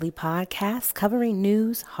podcast covering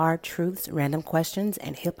news, hard truths, random questions,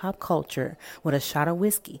 and hip hop culture with a shot of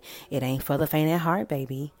whiskey. It ain't for the faint at heart,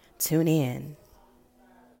 baby. Tune in.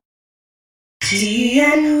 Tea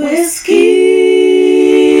and whiskey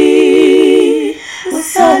with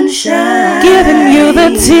sunshine. Giving you the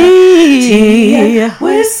tea. Tea and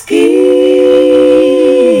whiskey.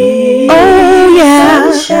 Oh,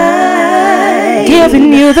 yeah. Sunshine.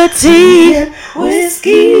 Giving you the tea. And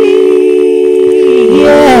whiskey.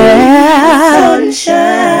 Yeah.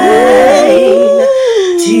 Sunshine.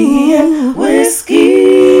 Tea and whiskey.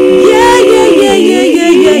 Yeah.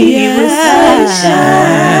 With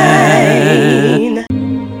sunshine.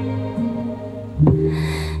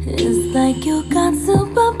 It's like you got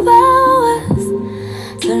superpowers.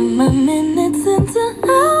 Turn my minutes into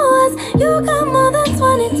hours. You got more than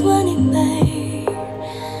 20/20, babe.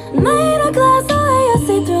 Made a glass the way you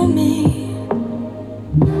see through me.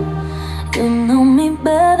 You know me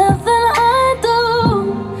better than I do.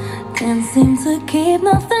 Can't seem to keep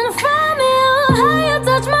nothing from you. How you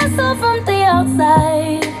touch my soul from the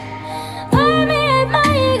outside. Permeate my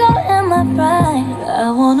ego and my pride. I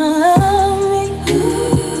wanna love me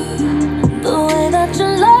the way that you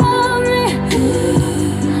love me.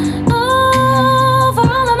 Oh, for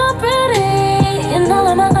all of my pretty and all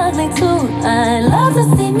of my ugly too. I love to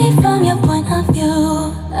see me from your point of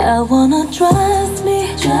view. I wanna trust me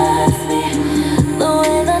the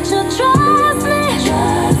way that you trust me.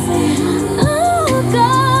 Oh,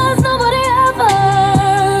 'cause nobody ever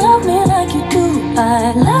loved me like you do. I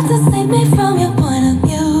love to see me from your point of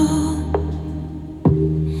view.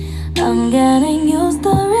 I'm getting used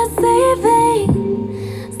to receiving,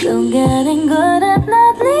 still getting good at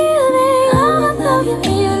not leaving. I'ma love you and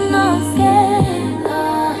you know I'm scared.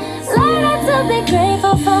 Learning to be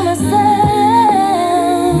grateful for myself.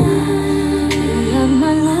 You love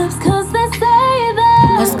my lips 'cause they say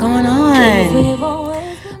that. What's going on?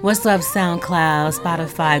 What's up, SoundCloud,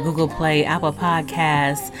 Spotify, Google Play, Apple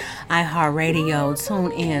Podcasts, iHeartRadio,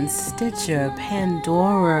 TuneIn, Stitcher,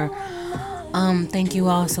 Pandora. Thank you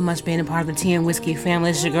all so much for being a part of the Tea and Whiskey family.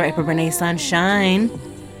 It's your girl, April Renee Sunshine,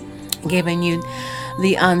 giving you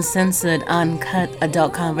the uncensored, uncut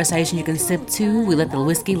adult conversation you can sip to. We let the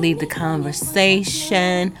whiskey lead the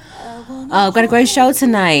conversation. Got a great show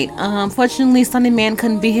tonight. Unfortunately, Sunday Man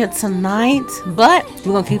couldn't be here tonight, but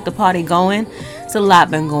we're going to keep the party going. It's a lot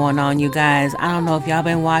been going on, you guys. I don't know if y'all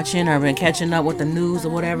been watching or been catching up with the news or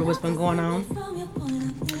whatever what's been going on.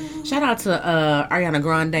 Shout out to Ariana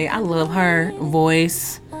Grande. I love her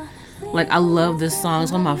voice. Like, I love this song.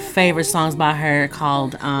 It's one of my favorite songs by her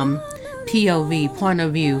called POV, Point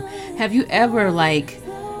of View. Have you ever, like,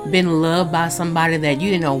 been loved by somebody that you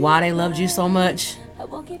didn't know why they loved you so much?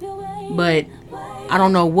 But I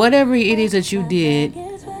don't know, whatever it is that you did,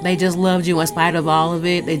 they just loved you in spite of all of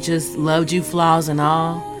it. They just loved you, flaws and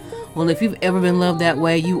all. Well, if you've ever been loved that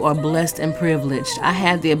way, you are blessed and privileged. I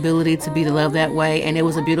had the ability to be loved that way, and it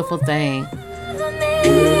was a beautiful thing.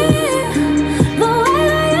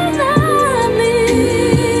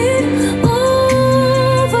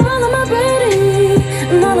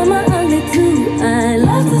 I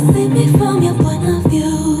love to see me from your point of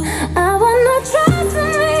view. I wanna trust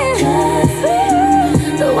me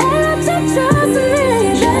the way that you trust me.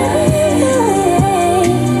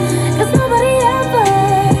 'Cause nobody ever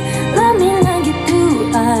loved me like you do.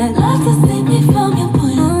 I love to see me from your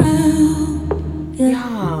point of view.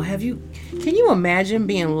 Y'all, can you imagine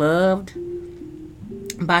being loved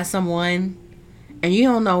by someone and you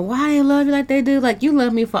don't know why they love you like they do? Like, you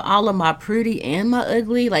love me for all of my pretty and my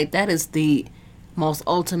ugly. Like, that is the most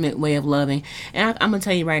ultimate way of loving. And I'm gonna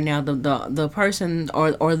tell you right now, the person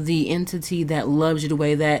or the entity that loves you the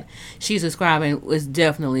way that she's describing is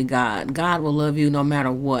definitely God. God will love you no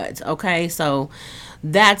matter what. Okay, so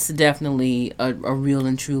that's definitely a real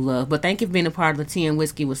and true love. But thank you for being a part of the Tea and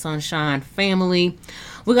Whiskey with Sunshine family.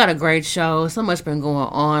 We got a great show. So much been going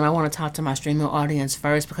on. I want to talk to my streaming audience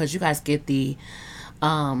first because you guys get the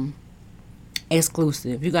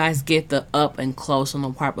exclusive. You guys get the up and close on the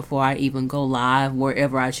part before I even go live,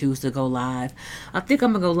 wherever I choose to go live. I think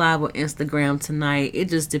I'm going to go live on Instagram tonight. It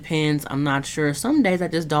just depends. I'm not sure. Some days I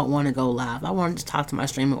just don't want to go live. I want to talk to my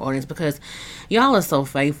streaming audience because y'all are so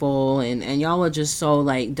faithful and y'all are just so,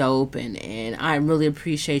 like, dope. And I really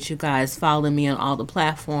appreciate you guys following me on all the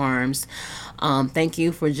platforms. Thank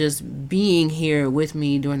you for just being here with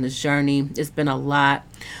me during this journey. It's been a lot.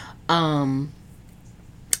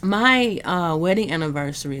 My wedding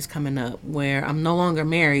anniversary is coming up, where I'm no longer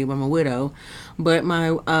married, I'm a widow, but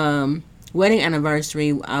my wedding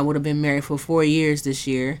anniversary, I would have been married for 4 years this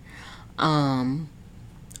year, on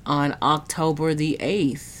October the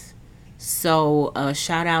 8th. So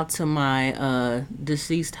shout out to my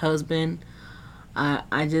deceased husband. I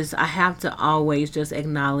have to always just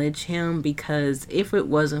acknowledge him, because if it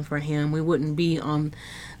wasn't for him, we wouldn't be on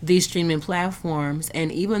these streaming platforms.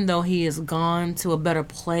 And even though he is gone to a better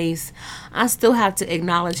place, I still have to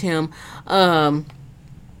acknowledge him.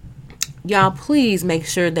 Y'all, please make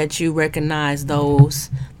sure that you recognize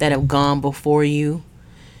those that have gone before you,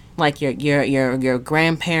 like your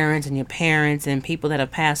grandparents and your parents and people that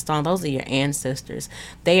have passed on. Those are your ancestors.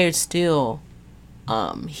 They are still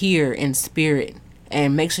here in spirit,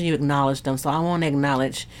 and make sure you acknowledge them. So I want to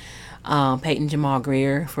acknowledge Peyton Jamal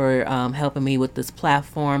Greer for helping me with this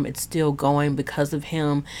platform. It's still going because of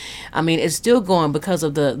him. I mean, it's still going because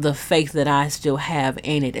of the faith that I still have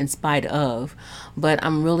in it, in spite of. But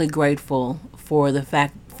I'm really grateful for the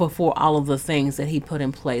fact for all of the things that he put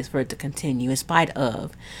in place for it to continue in spite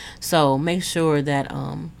of. So make sure that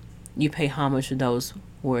you pay homage to those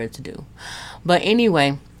words to do. But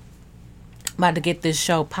anyway, about to get this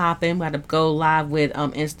show popping. About to go live with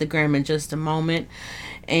Instagram in just a moment.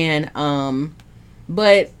 And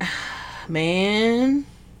but man,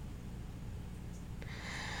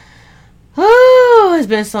 oh, there's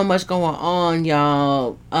been so much going on,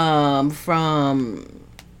 y'all. From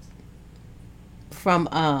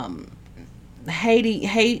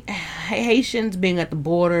Haitians being at the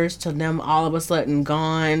borders to them all of a sudden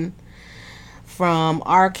gone, from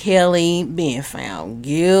R. Kelly being found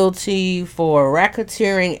guilty for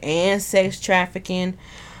racketeering and sex trafficking,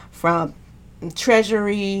 from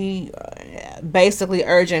Treasury basically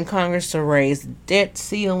urging Congress to raise debt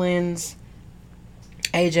ceilings,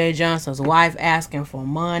 AJ Johnson's wife asking for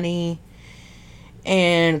money,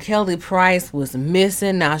 and Kelly Price was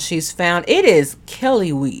missing. Now she's found. It is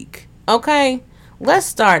Kelly week. Okay, let's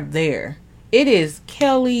start there. It is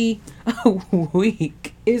Kelly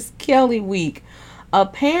week. It's Kelly week.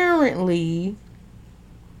 Apparently,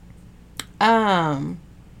 it's a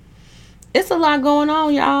lot going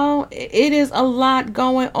on, y'all. It is a lot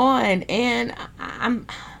going on, and I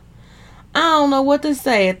don't know what to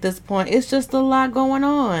say at this point. It's just a lot going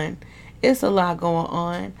on. It's a lot going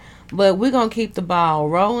on. But we're going to keep the ball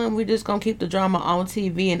rolling. We're just going to keep the drama on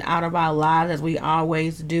TV and out of our lives, as we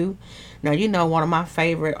always do. Now, you know, one of my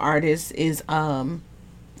favorite artists is Robert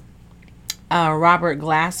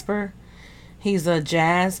Glasper. He's a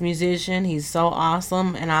jazz musician. He's so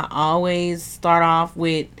awesome. And I always start off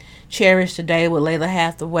with Cherish Today with Layla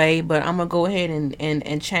Hathaway. But I'm going to go ahead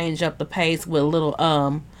and change up the pace with a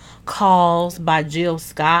little Calls by Jill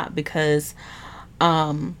Scott. Because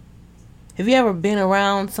have you ever been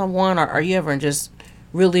around someone, or are you ever just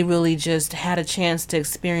really just had a chance to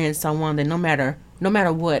experience someone that no matter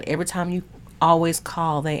what, every time you always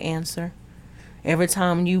call, they answer? Every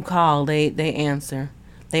time you call, they answer.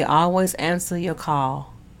 They always answer your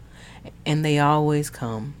call, and they always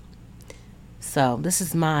come. So this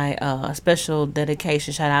is my special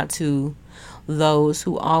dedication. Shout out to those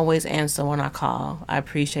who always answer when I call. I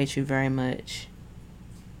appreciate you very much.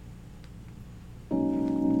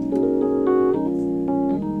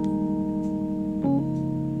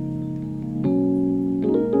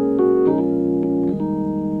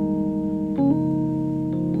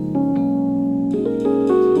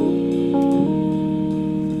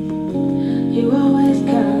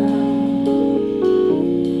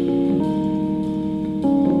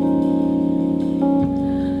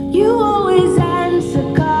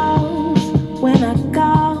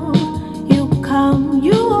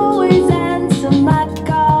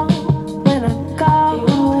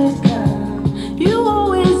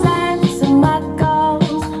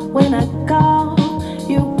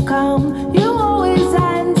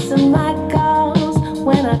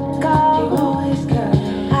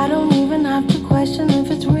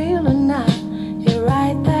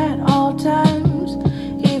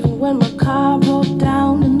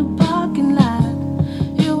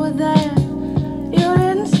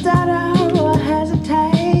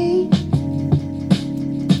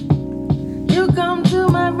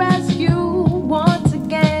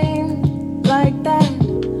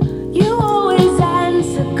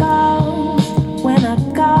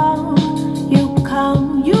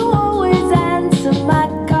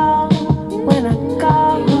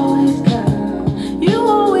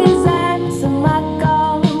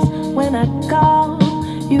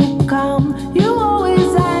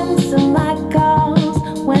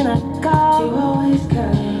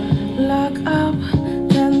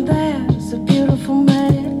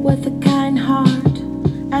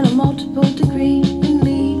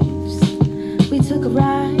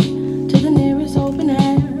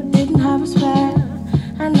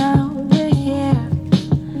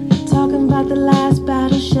 The last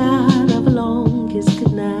battle shot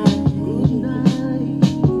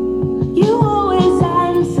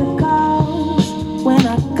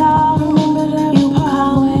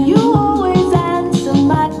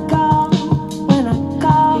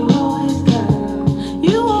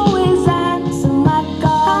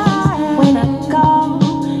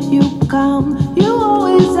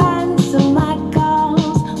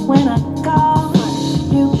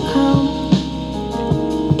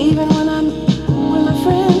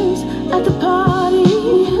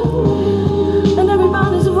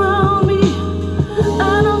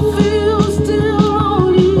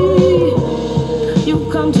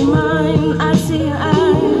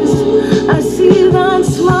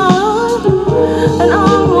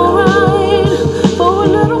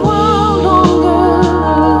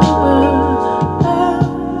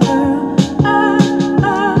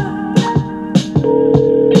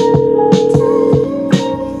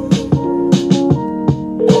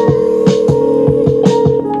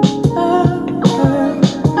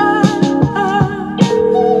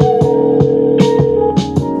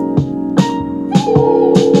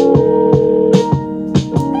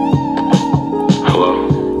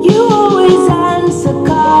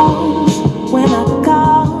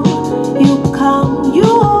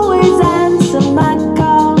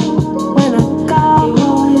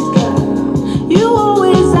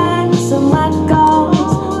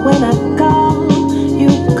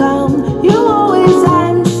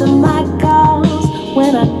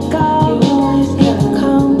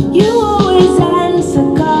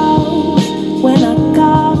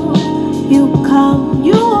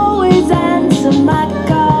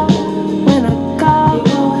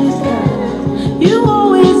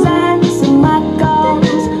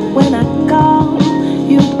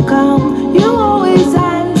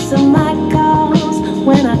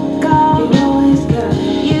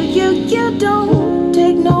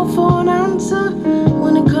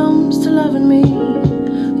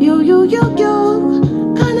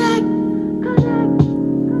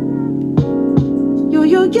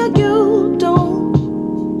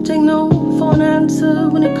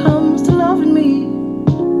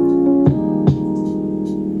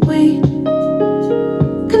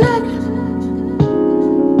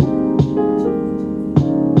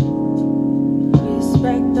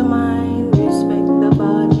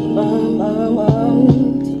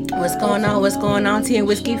Tea and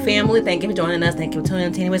Whiskey family, thank you for joining us. Thank you for tuning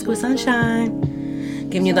in to Tea and Whiskey with Sunshine.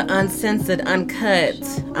 Giving you the uncensored, uncut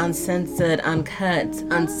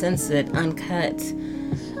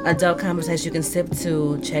adult conversation you can sip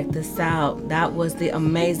to. Check this out. That was the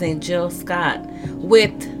amazing Jill Scott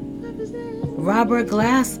with Robert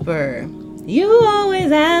Glasper. You always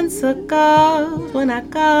answer calls when I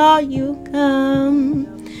call, you come.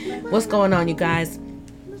 What's going on, you guys?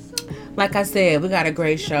 Like I said, we got a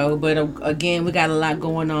great show, but again, we got a lot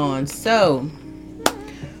going on. So,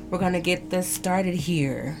 we're going to get this started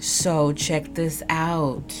here. So, check this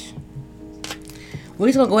out. We're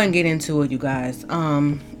just going to go ahead and get into it, you guys.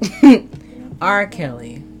 R.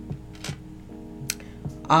 Kelly.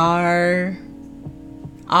 Ara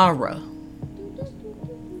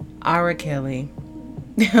Kelly.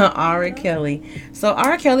 R. Kelly. So,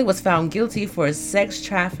 R. Kelly was found guilty for sex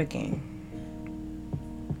trafficking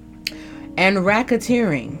and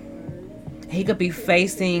racketeering. He could be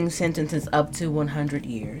facing sentences up to 100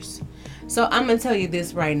 years. So I'm going to tell you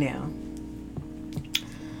this right now.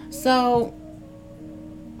 So,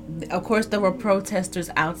 of course, there were protesters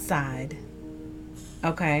outside.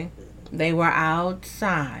 Okay? They were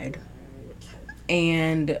outside.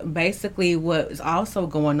 And basically what is also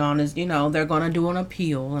going on is, they're going to do an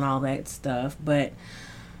appeal and all that stuff. But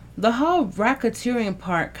the whole racketeering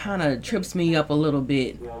part kind of trips me up a little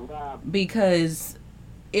bit, because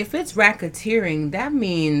if it's racketeering, that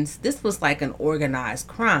means this was like an organized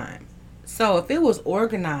crime. So if it was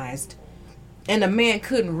organized and the man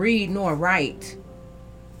couldn't read nor write,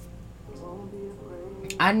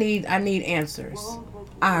 I need answers.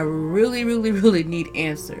 I really, really, really need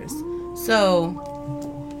answers. So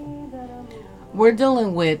we're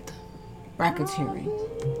dealing with racketeering.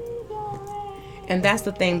 And that's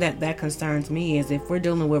the thing that concerns me, is if we're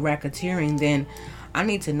dealing with racketeering, then I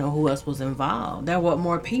need to know who else was involved. There were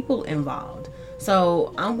more people involved.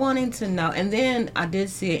 So I'm wanting to know. And then I did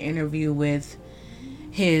see an interview with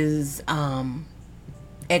his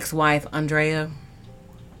ex-wife, Andrea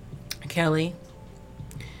Kelly.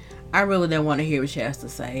 I really didn't want to hear what she has to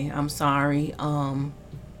say. I'm sorry.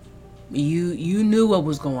 You knew what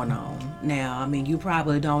was going on. Now, I mean, you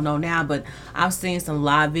probably don't know now, but I've seen some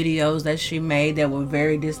live videos that she made that were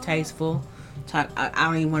very distasteful. I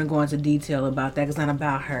don't even want to go into detail about that because it's not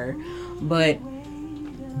about her. But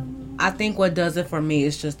I think what does it for me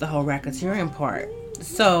is just the whole racketeering part.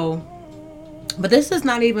 So, but it's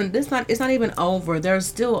not even over. There's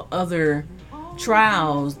still other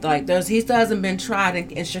trials. Like he still hasn't been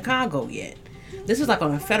tried in Chicago yet. This is like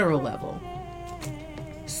on a federal level.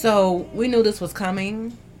 So we knew this was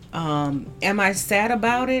coming. Am I sad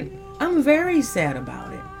about it? I'm very sad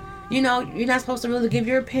about it. You're not supposed to really give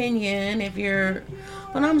your opinion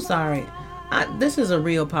but I'm sorry. This is a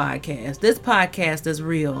real podcast. This podcast is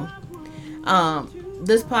real.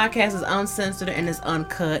 This podcast is uncensored and it's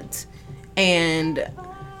uncut. And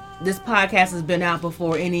this podcast has been out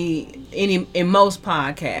before in most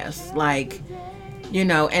podcasts. Like,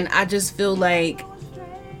 and I just feel like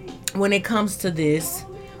when it comes to this,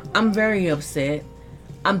 I'm very upset.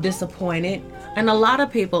 I'm disappointed. And a lot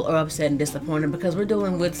of people are upset and disappointed because we're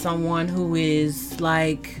dealing with someone who is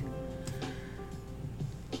like,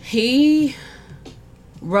 he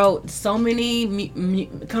wrote so many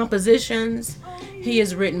compositions. He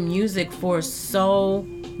has written music for so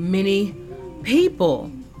many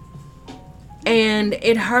people. And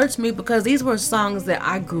it hurts me because these were songs that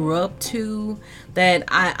I grew up to, that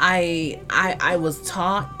I was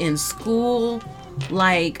taught in school.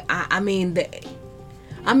 Like, I mean,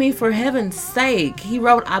 for heaven's sake, he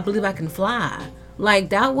wrote I Believe I Can Fly. Like,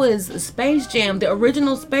 that was Space Jam, the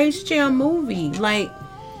original Space Jam movie. Like,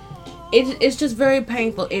 it's just very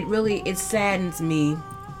painful. It saddens me.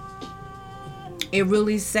 It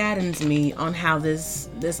really saddens me on how this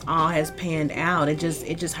all has panned out. It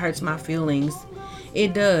just hurts my feelings.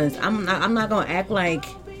 It does. I'm not gonna act like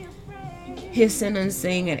his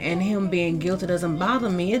sentencing and him being guilty doesn't bother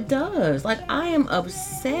me. It does. Like, I am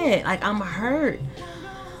upset. Like, I'm hurt.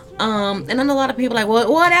 And I know a lot of people like,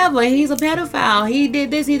 well, whatever. He's a pedophile. He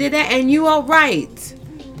did this, he did that. And you are right.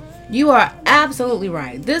 You are absolutely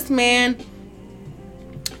right. This man,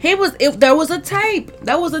 there was a tape.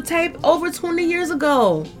 That was a tape over 20 years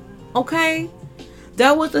ago. Okay?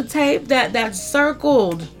 That was a tape that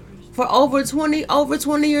circled for over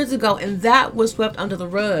 20 years ago. And that was swept under the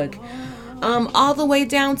rug. All the way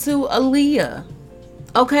down to Aaliyah.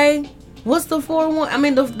 Okay? What's the 411? I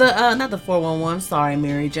mean, not the 411. Sorry,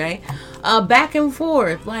 Mary J. Back and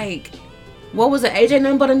forth. Like, what was it? AJ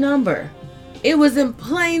Nothing But a Number. It was in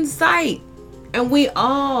plain sight. And we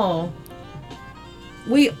all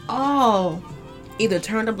either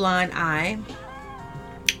turned a blind eye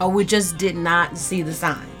or we just did not see the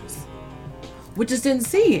signs. We just didn't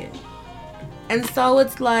see it. And so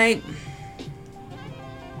it's like,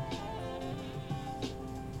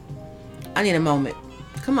 I need a moment.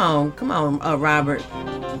 Come on, Robert.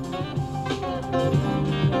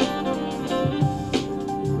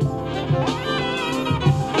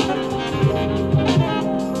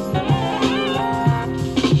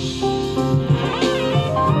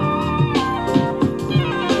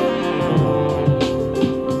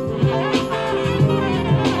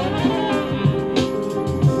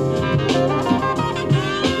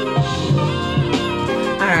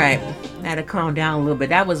 To calm down a little bit.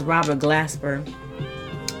 That was Robert Glasper,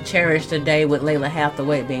 Cherished Today, with Layla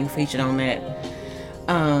Hathaway being featured on that.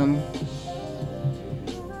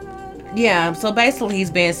 Yeah, so basically he's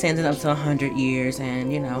been sentenced up to 100 years,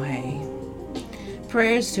 and hey,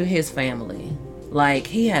 prayers to his family. Like,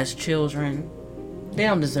 he has children. They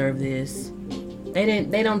don't deserve this.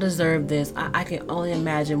 They don't deserve this. I can only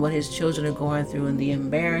imagine what his children are going through, and the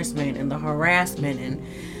embarrassment and the harassment, and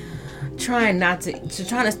trying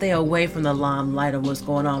to stay away from the limelight of what's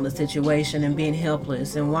going on in the situation, and being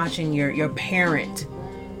helpless, and watching your parent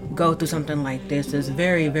go through something like this is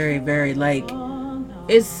very, very, very, like,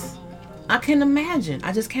 I can't imagine.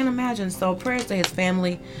 I just can't imagine. So prayers to his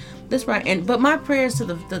family. That's right. But my prayers to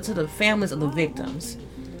the families of the victims.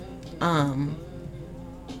 I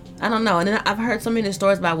don't know. And then I've heard so many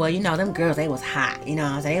stories about, them girls, they was hot. You know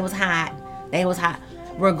what I'm saying? They was hot.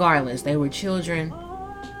 Regardless, they were children.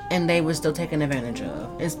 And they were still taken advantage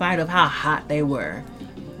of, in spite of how hot they were.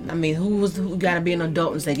 I mean, who gotta be an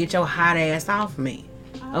adult and say, "Get your hot ass off me,"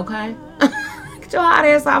 okay? Get your hot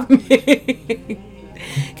ass off me.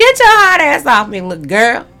 Get your hot ass off me, little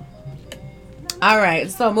girl. All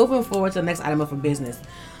right. So moving forward to the next item of business,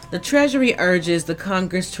 the Treasury urges the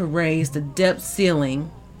Congress to raise the debt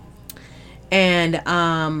ceiling. And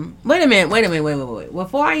wait a minute.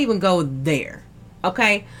 Before I even go there,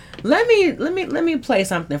 okay. Let me play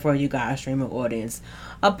something for you guys, streaming audience.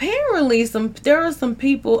 Apparently, there are some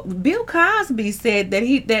people. Bill Cosby said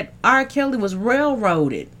that R. Kelly was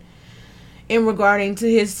railroaded in regarding to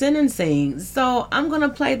his sentencing. So I'm gonna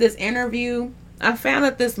play this interview. I found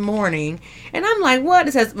it this morning, and I'm like, what?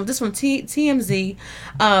 It says this from TMZ.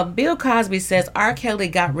 Bill Cosby says R. Kelly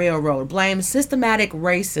got railroaded. Blames systematic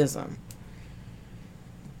racism.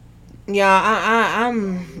 Yeah,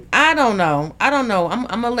 I don't know. I'm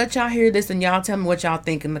gonna let y'all hear this, and y'all tell me what y'all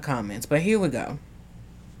think in the comments. But here we go.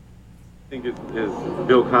 I think is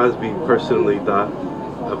Bill Cosby personally thought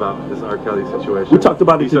about this R. Kelly situation. We talked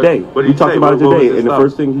about it today. We talked about it today, and the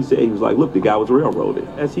first thing he said, he was like, "Look, the guy was railroaded."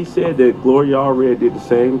 As he said that Gloria Allred did the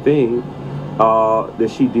same thing that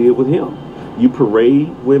she did with him. You parade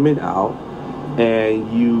women out,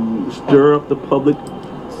 and you stir up the public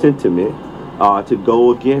sentiment to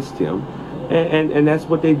go against him, and that's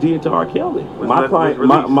what they did to R. Kelly. My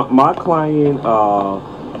client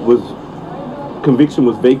conviction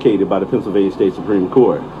was vacated by the Pennsylvania State Supreme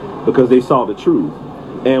Court because they saw the truth.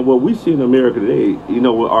 And what we see in America today,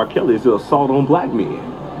 with R. Kelly, is an assault on black men,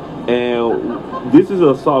 and this is an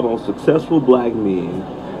assault on successful black men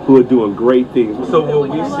who are doing great things. So what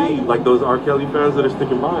we see, like those R. Kelly fans that are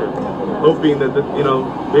sticking by him, hoping that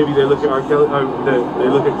maybe they look at R. Kelly, they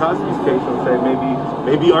look at Cosby's case and say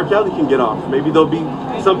maybe R. Kelly can get off. Maybe there'll be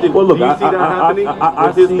something. Well, look, do you see that happening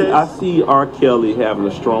with his case? I see R. Kelly having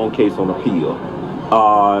a strong case on appeal,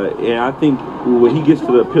 and I think when he gets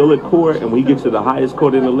to the appellate court and when he gets to the highest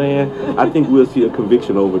court in the land, I think we'll see a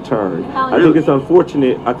conviction overturned. I think it's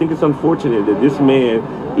unfortunate. That this man,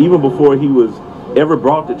 even before he was ever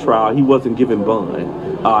brought to trial, he wasn't given bond.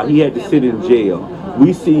 He had to sit in jail.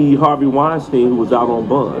 We see Harvey Weinstein, who was out on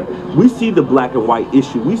bond. We see the black and white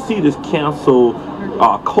issue. We see this cancel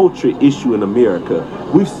culture issue in America.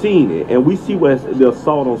 We've seen it, and we see the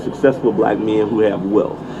assault on successful black men who have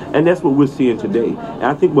wealth. And that's what we're seeing today. And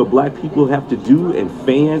I think what black people have to do and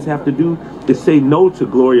fans have to do is say no to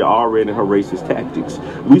Gloria Allred and her racist tactics.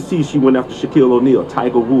 We see she went after Shaquille O'Neal,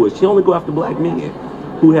 Tiger Woods. She only go after black men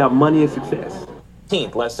who have money and success.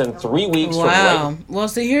 Less than 3 weeks from Wow. Well,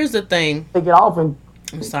 see, here's the thing. Take it off and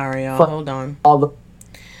I'm sorry, y'all. Hold on. all the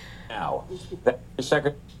now.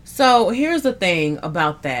 So here's the thing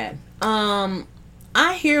about that.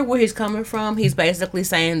 I hear where he's coming from. He's basically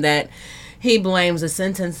saying that he blames the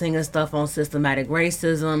sentencing and stuff on systematic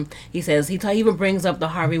racism. He says he even brings up the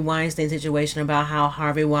Harvey Weinstein situation about how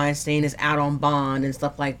Harvey Weinstein is out on bond and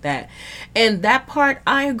stuff like that. And that part,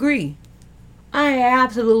 I agree. I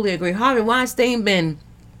absolutely agree. Harvey Weinstein been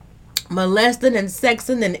molesting and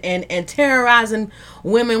sexing and terrorizing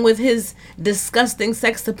women with his disgusting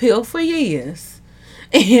sex appeal for years.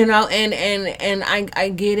 You know, and I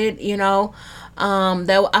get it, you know.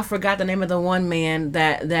 That I forgot the name of the one man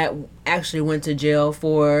that actually went to jail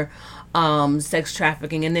for sex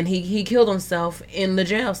trafficking, and then he killed himself in the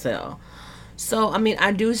jail cell. So I mean,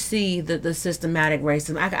 I do see the systematic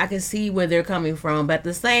racism. I can see where they're coming from, but at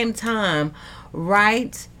the same time,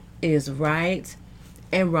 right is right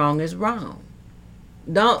and wrong is wrong.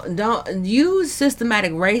 Don't use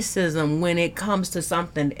systematic racism when it comes to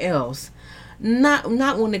something else. Not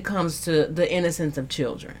when it comes to the innocence of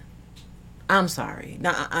children. I'm sorry.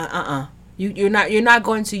 You're not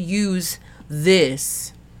going to use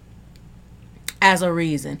this as a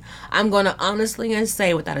reason. I'm going to honestly and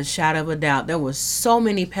say without a shadow of a doubt, there was so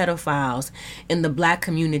many pedophiles in the black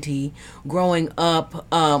community growing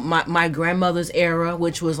up. My grandmother's era,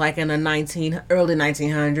 which was like in the early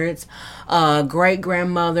 1900s, great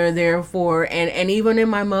grandmother, therefore, and even in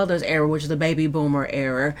my mother's era, which is the baby boomer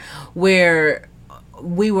era, where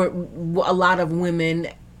a lot of women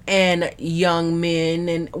and young men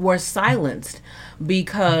and were silenced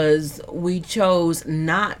because we chose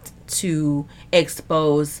not to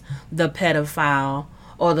expose the pedophile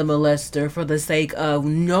or the molester for the sake of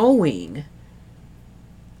knowing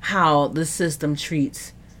how the system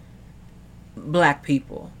treats black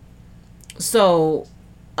people. So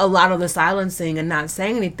a lot of the silencing and not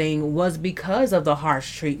saying anything was because of the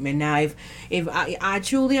harsh treatment. Now, if I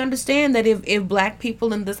truly understand that if black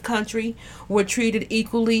people in this country were treated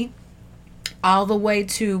equally all the way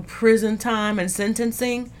to prison time and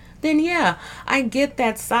sentencing, then yeah, I get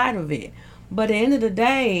that side of it. But at the end of the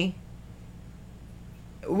day,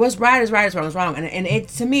 what's right is right, is wrong is wrong. And it,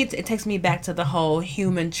 to me, it takes me back to the whole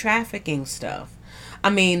human trafficking stuff. I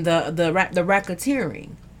mean, the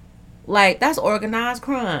racketeering. Like, that's organized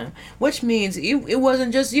crime, which means it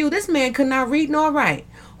wasn't just you. This man could not read nor write.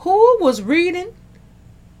 Who was reading?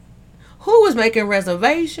 Who was making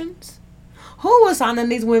reservations? Who was signing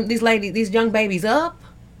these women, these ladies, these young babies up?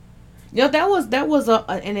 You know, that was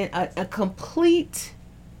a complete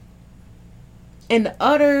and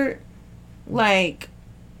utter, like,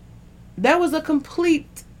 that was a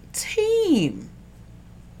complete team.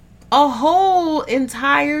 A whole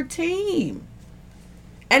entire team.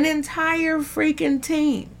 An entire freaking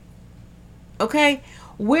team. Okay?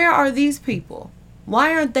 Where are these people?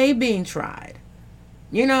 Why aren't they being tried?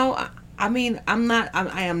 You know, I mean,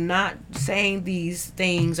 I am not saying these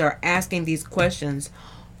things or asking these questions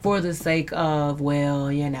for the sake of, well,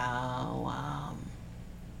 you know,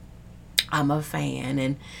 I'm a fan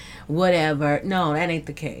and whatever. No, that ain't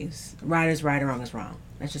the case. Right is right, wrong is wrong.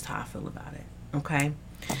 That's just how I feel about it. Okay?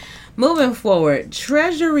 Moving forward,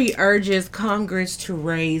 Treasury urges Congress to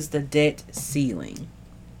raise the debt ceiling.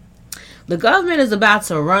 The government is about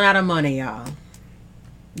to run out of money, y'all.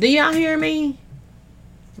 Do y'all hear me?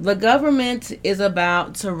 The government is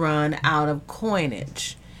about to run out of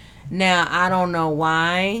coinage. Now, I don't know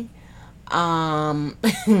why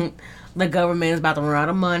the government is about to run out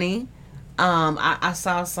of money. I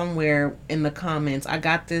saw somewhere in the comments, I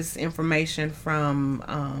got this information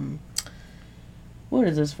from, what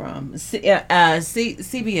is this from? CBS.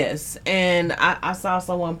 And I saw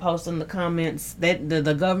someone post in the comments that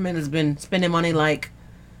the government has been spending money like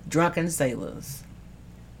drunken sailors.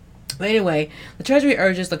 But anyway, the Treasury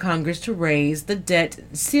urges the Congress to raise the debt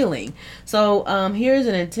ceiling. So here's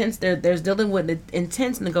an intense, there's dealing with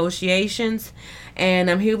intense negotiations. And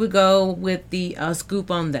here we go with the scoop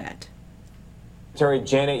on that. Secretary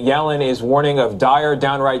Janet Yellen is warning of dire,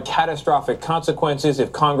 downright catastrophic consequences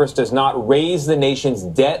if Congress does not raise the nation's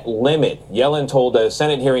debt limit. Yellen told a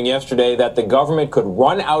Senate hearing yesterday that the government could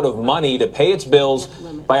run out of money to pay its bills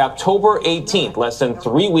by October 18th, less than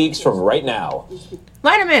 3 weeks from right now.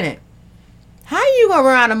 Wait a minute. How you gonna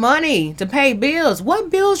run out of money to pay bills? What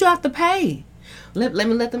bills you have to pay? Let me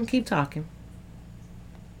let them keep talking.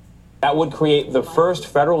 That would create the first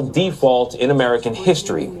federal default in American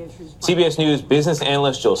history. CBS News business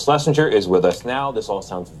analyst Jill Schlesinger is with us now. This all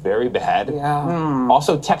sounds very bad. Yeah.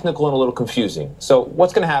 Also technical and a little confusing. So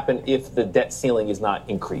what's going to happen if the debt ceiling is not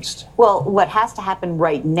increased? Well, what has to happen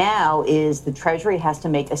right now is the Treasury has to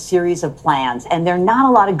make a series of plans, and there are not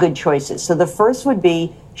a lot of good choices. So the first would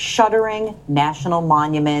be shuttering national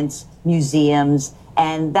monuments, museums,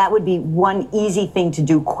 and that would be one easy thing to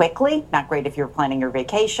do quickly. Not great if you're planning your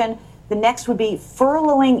vacation. The next would be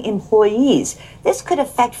furloughing employees. This could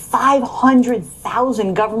affect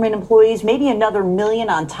 500,000 government employees, maybe another million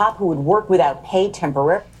on top who would work without pay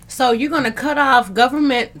temporarily. So you're going to cut off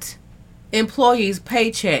government employees'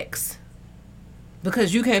 paychecks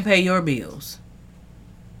because you can't pay your bills.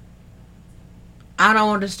 I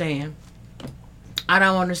don't understand.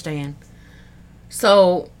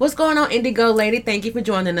 So, what's going on, Indigo Lady? Thank you for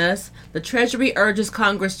joining us. The Treasury urges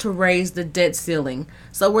Congress to raise the debt ceiling.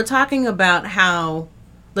 So, we're talking about how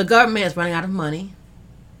the government is running out of money.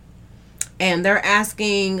 And they're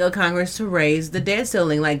asking Congress to raise the debt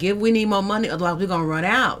ceiling. Like, we need more money, otherwise we're going to run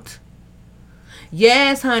out.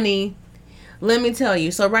 Yes, honey. Let me tell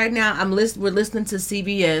you. So, right now, we're listening to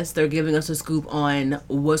CBS. They're giving us a scoop on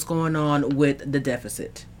what's going on with the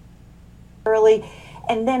deficit. Early.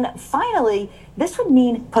 And then finally, this would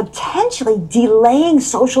mean potentially delaying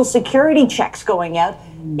Social Security checks going out,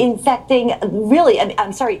 impacting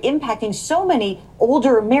so many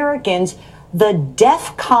older Americans. The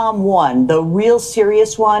DEFCON 1, the real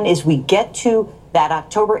serious one, is we get to that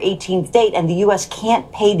October 18th date and the U.S.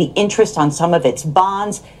 can't pay the interest on some of its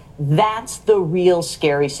bonds. That's the real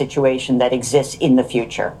scary situation that exists in the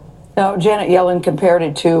future. Now, Janet Yellen compared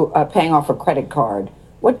it to paying off a credit card.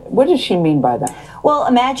 What does she mean by that? Well,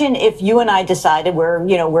 imagine if you and I decided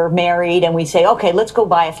we're married and we say, okay, let's go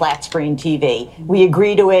buy a flat screen TV. We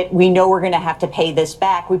agree to it. We know we're going to have to pay this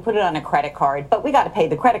back. We put it on a credit card, but we got to pay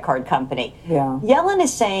the credit card company. Yeah. Yellen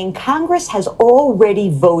is saying Congress has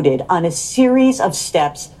already voted on a series of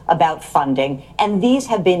steps about funding, and these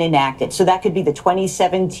have been enacted. So that could be the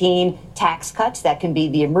 2017 tax cuts. That can be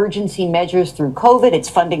the emergency measures through COVID.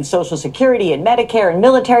 It's funding Social Security and Medicare and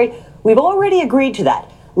military. We've already agreed to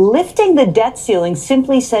that. Lifting the debt ceiling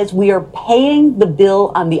simply says we are paying the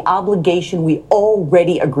bill on the obligation we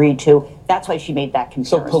already agreed to. That's why she made that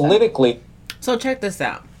comparison. So politically... So check this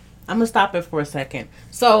out. I'm going to stop it for a second.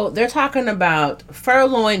 So they're talking about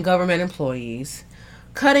furloughing government employees,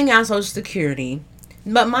 cutting out Social Security.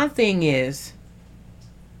 But my thing is,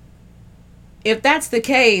 if that's the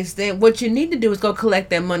case, then what you need to do is go collect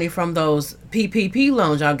that money from those PPP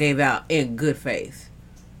loans y'all gave out in good faith.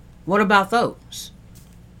 What about those?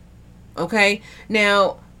 Okay,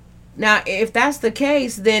 now if that's the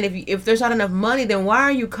case, then if there's not enough money, then why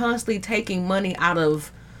are you constantly taking money out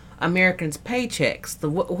of Americans' paychecks?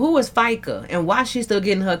 Who is FICA and why is she still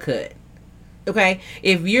getting her cut? Okay,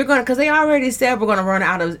 if you're gonna, because they already said we're gonna run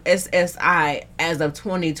out of SSI as of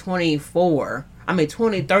 2034,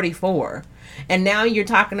 and now you're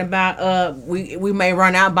talking about we may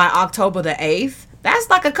run out by October the 8th. That's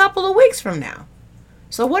like a couple of weeks from now.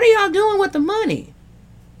 So what are y'all doing with the money?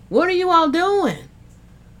 What are you all doing?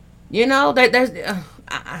 You know,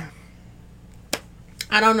 I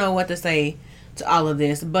don't know what to say to all of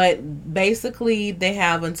this, but basically they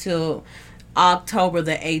have until October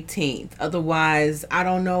the 18th. Otherwise, I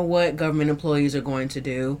don't know what government employees are going to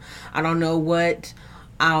do. I don't know what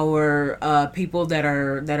our people that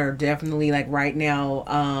are definitely like right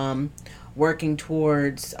now working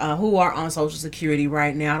towards who are on Social Security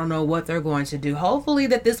right now. I don't know what they're going to do. Hopefully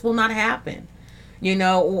that this will not happen. You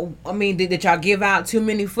know, I mean, did y'all give out too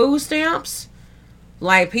many food stamps?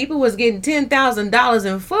 Like, people was getting $10,000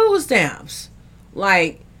 in food stamps.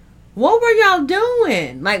 Like, what were y'all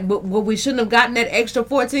doing? Like, we shouldn't have gotten that extra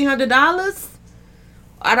 $1,400?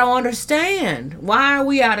 I don't understand. Why are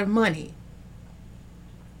we out of money?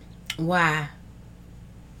 Why?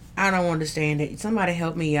 I don't understand it. Somebody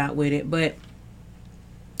help me out with it. But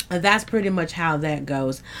that's pretty much how that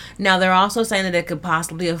goes. Now, they're also saying that it could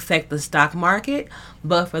possibly affect the stock market,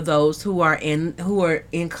 but for those who are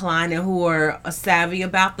inclined and who are savvy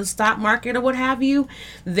about the stock market or what have you,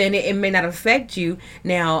 then it may not affect you.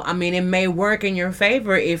 Now, I mean, it may work in your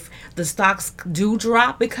favor if the stocks do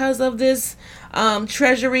drop because of this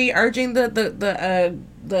Treasury urging the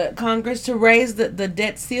Congress to raise the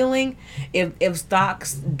debt ceiling. If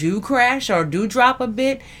stocks do crash or do drop a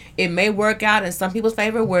bit, it may work out in some people's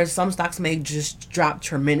favor, where some stocks may just drop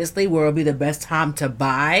tremendously, where it'll be the best time to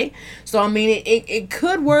buy. So I mean, it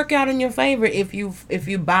could work out in your favor if you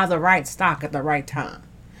buy the right stock at the right time.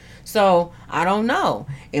 So I don't know.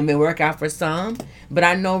 It may work out for some, but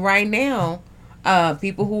I know right now,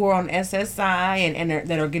 people who are on SSI and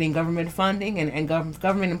that are getting government funding and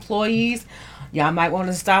government employees, y'all might want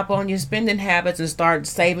to stop on your spending habits and start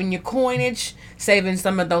saving your coinage, saving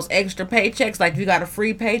some of those extra paychecks. Like, if you got a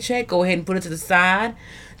free paycheck, go ahead and put it to the side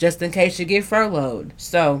just in case you get furloughed.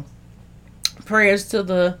 So prayers to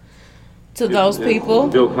those people.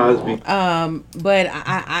 Bill Cosby. But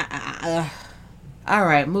I all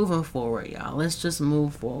right, moving forward, y'all. Let's just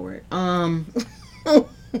move forward.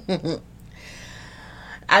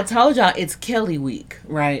 I told y'all it's Kelly week,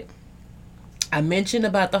 right? I mentioned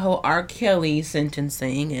about the whole R. Kelly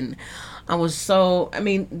sentencing, and I was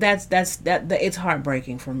it's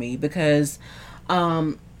heartbreaking for me because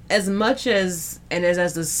as much as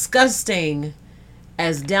disgusting,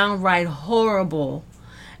 as downright horrible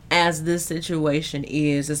as this situation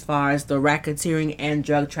is, as far as the racketeering and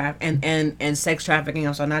drug trafficking and sex trafficking.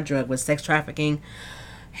 I'm sorry, not drug, but sex trafficking.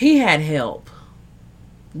 He had help.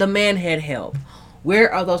 The man had help.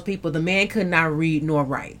 Where are those people? The man could not read nor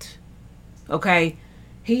write. Okay?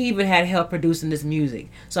 He even had help producing this music.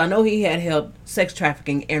 So I know he had help sex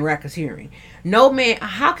trafficking and racketeering. No man,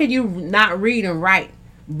 how can you not read and write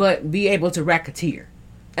but be able to racketeer?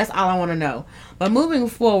 That's all I want to know. But moving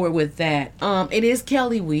forward with that, it is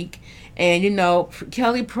Kelly week. And, you know,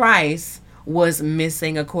 Kelly Price was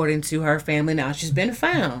missing according to her family. Now she's been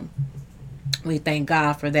found. We thank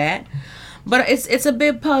God for that. But it's a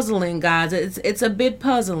bit puzzling, guys. It's a bit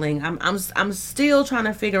puzzling. I'm still trying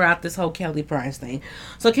to figure out this whole Kelly Price thing.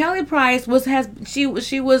 So Kelly Price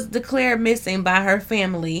she was declared missing by her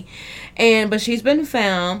family, but she's been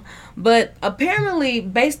found. But apparently,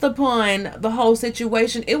 based upon the whole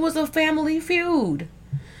situation, it was a family feud.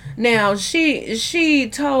 Now she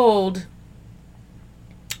told.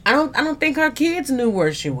 I don't think her kids knew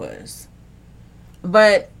where she was,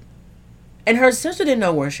 but. And her sister didn't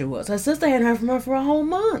know where she was. Her sister hadn't heard from her for a whole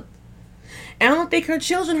month. And I don't think her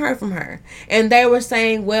children heard from her. And they were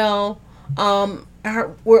saying, well,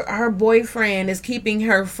 her boyfriend is keeping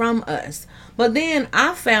her from us. But then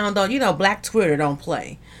I found out, you know, Black Twitter don't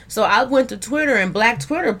play. So I went to Twitter, and Black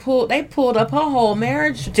Twitter pulled up her whole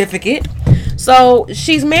marriage certificate. So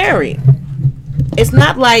she's married. It's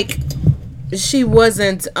not like she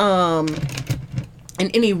wasn't in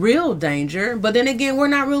any real danger, but then again, we're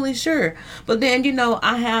not really sure. But then, you know,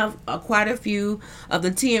 I have quite a few of the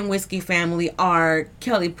Tea and Whiskey family are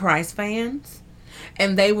Kelly Price fans,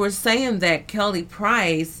 and they were saying that Kelly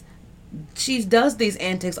Price, she does these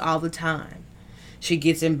antics all the time. She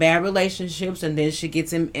gets in bad relationships, and then she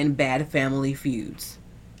gets in bad family feuds.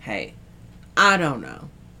 Hey, I don't know.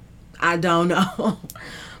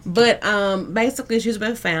 But basically she's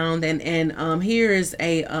been found, and here is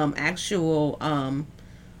a actual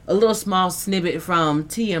a little small snippet from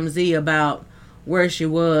TMZ about where she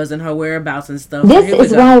was and her whereabouts and stuff.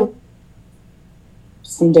 This is why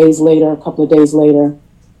some days later, a couple of days later,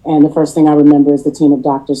 and the first thing I remember is the team of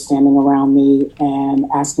doctors standing around me and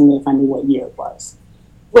asking me if I knew what year it was.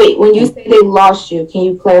 Wait, when you say they lost you, can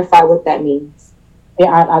you clarify what that means? Yeah,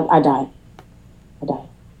 I died.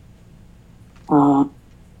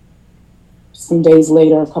 Some days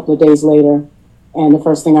later, a couple of days later, and the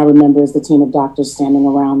first thing I remember is the team of doctors standing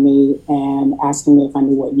around me and asking me if I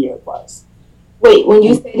knew what year it was. Wait, when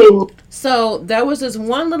you say So there was this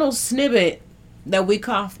one little snippet that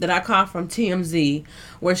I caught from TMZ,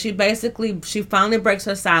 where she finally breaks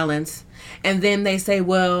her silence, and then they say,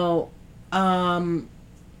 well,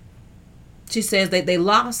 she says that they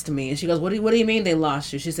lost me, and she goes, what do you mean they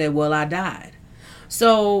lost you? She said, well, I died.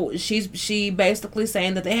 So she basically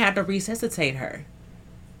saying that they had to resuscitate her.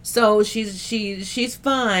 So she's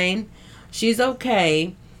fine. She's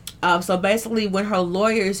okay. So basically, when her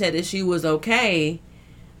lawyer said that she was okay,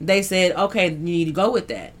 they said, okay, you need to go with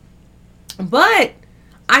that. But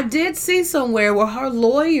I did see somewhere where her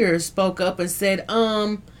lawyer spoke up and said,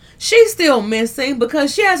 she's still missing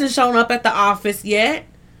because she hasn't shown up at the office yet.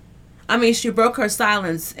 I mean, she broke her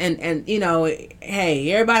silence, and you know,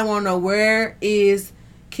 hey, everybody want to know, where is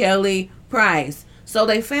Kelly Price? So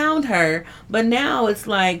they found her, but now it's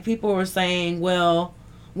like people were saying, well,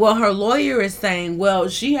 her lawyer is saying, well,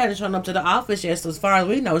 she hadn't shown up to the office yet, so as far as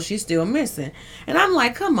we know, she's still missing. And I'm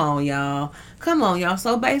like, come on, y'all.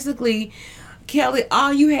 So basically, Kelly,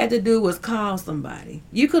 all you had to do was call somebody.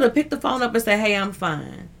 You could have picked the phone up and said, hey, I'm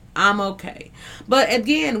fine. I'm okay. But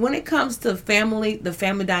again, when it comes to family, the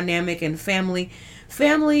family dynamic and family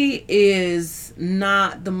is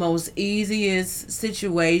not the most easiest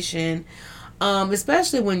situation,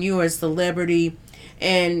 especially when you're a celebrity.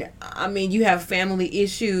 And I mean, you have family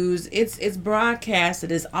issues. It's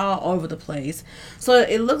broadcasted. It's all over the place. So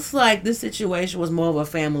it looks like this situation was more of a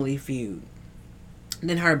family feud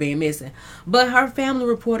than her being missing. But her family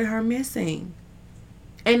reported her missing.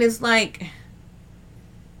 And it's like,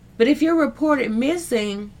 but if you're reported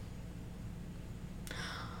missing,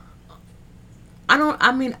 I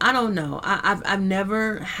don't know. I've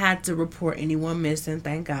never had to report anyone missing,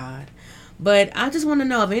 thank God. But I just want to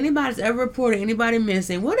know if anybody's ever reported anybody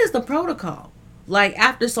missing, what is the protocol? Like,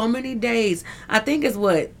 after so many days, I think it's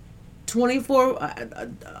what, 24,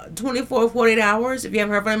 48 hours? If you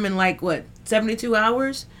haven't heard from them in like, what, 72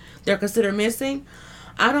 hours? They're considered missing?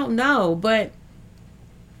 I don't know, but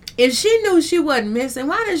if she knew she wasn't missing,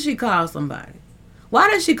 why did she call somebody? Why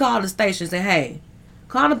did she call the station and say, hey,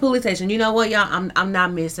 call the police station. You know what, y'all? I'm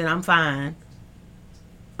not missing. I'm fine.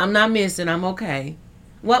 I'm not missing. I'm okay.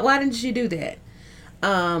 Why didn't she do that?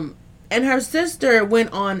 And her sister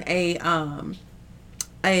went on a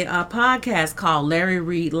podcast called Larry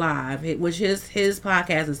Reed Live, which his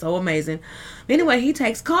podcast is so amazing. Anyway, he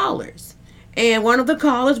takes callers, and one of the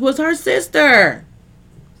callers was her sister.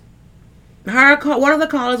 One of the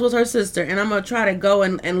callers was her sister, and I'm gonna try to go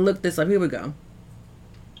and look this up. Here we go.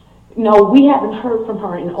 No, we haven't heard from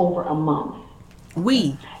her in over a month.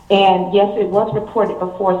 And yes, it was reported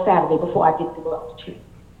before Saturday, before I did the wells too.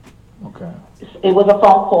 Okay. It was a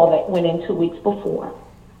phone call that went in 2 weeks before.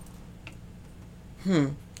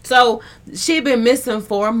 So she'd been missing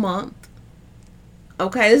for a month.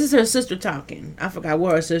 Okay, this is her sister talking. I forgot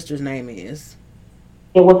what her sister's name is.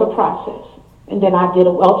 It was a process. And then I did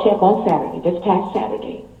a well check on Saturday, this past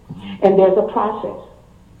Saturday. And there's a process.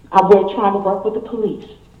 We're trying to work with the police.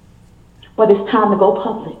 But it's time to go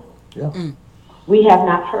public. Yeah. We have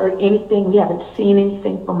not heard anything. We haven't seen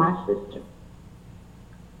anything from my sister.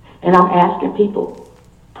 And I'm asking people,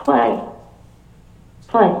 pray.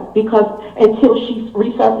 Pray. Because until she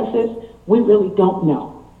resurfaces, we really don't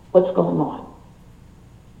know what's going on.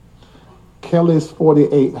 Kelly's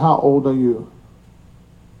 48. How old are you?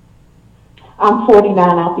 I'm 49.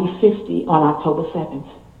 I'll be 50 on October 7th.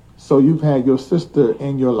 So you've had your sister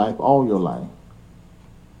in your life all your life?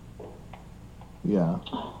 Yeah.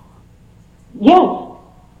 Yes.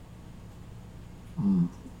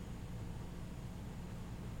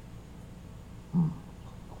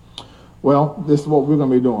 Well, this is what we're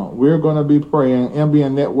going to be doing. We're going to be praying.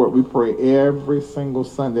 MBN Network, we pray every single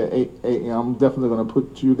Sunday at 8 a.m. I'm definitely going to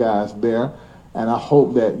put you guys there. And I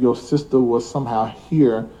hope that your sister will somehow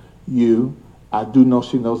hear you. I do know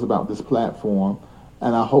she knows about this platform.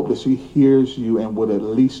 And I hope that she hears you and would at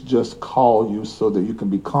least just call you so that you can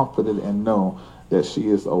be confident and know that she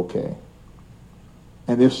is okay.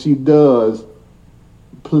 And if she does,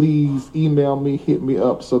 please email me, hit me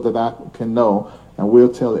up so that I can know. And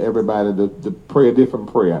we'll tell everybody to pray a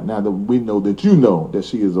different prayer now that we know that you know that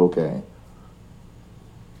she is okay.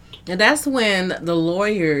 And that's when the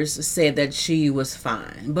lawyers said that she was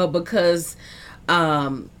fine. But because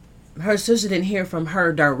her sister didn't hear from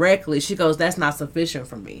her directly, she goes, that's not sufficient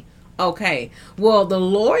for me. Okay. Well, the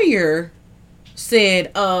lawyer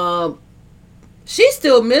said she's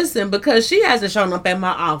still missing because she hasn't shown up at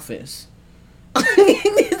my office. So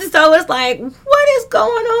it's like, what is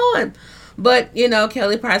going on? But, you know,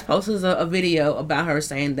 Kelly Price posted a video about her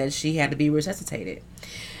saying that she had to be resuscitated.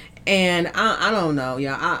 And I don't know,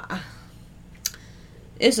 y'all.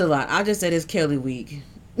 It's a lot. I just said it's Kelly week.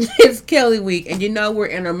 It's Kelly week. And you know we're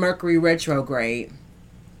in a Mercury retrograde.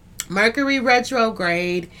 Mercury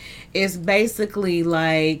retrograde is basically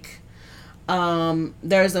like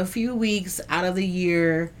there's a few weeks out of the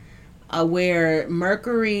year where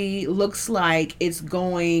Mercury looks like it's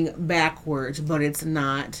going backwards, but it's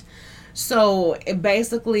not. So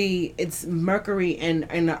it's Mercury and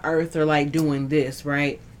the Earth are like doing this,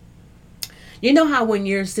 right? You know how when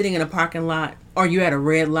you're sitting in a parking lot or you're at a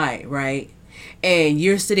red light, right? And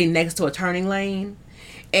you're sitting next to a turning lane,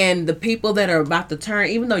 and the people that are about to turn,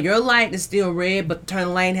 even though your light is still red, but the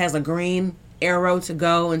turning lane has a green arrow to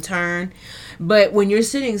go and turn. But when you're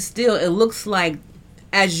sitting still, it looks like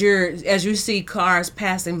as you see cars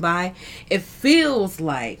passing by, it feels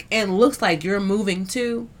like and looks like you're moving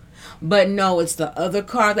too. But no, it's the other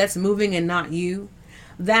car that's moving and not you.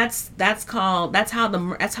 That's how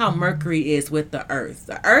Mercury is with the Earth.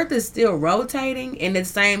 The Earth is still rotating in the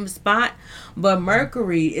same spot, but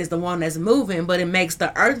Mercury is the one that's moving, but it makes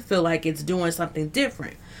the Earth feel like it's doing something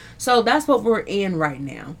different. So that's what we're in right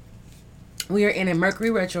now. We are in a Mercury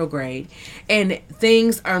retrograde, and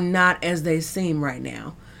things are not as they seem right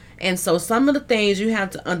now. And so some of the things you have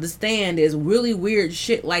to understand is really weird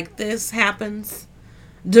shit like this happens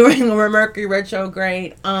during a Mercury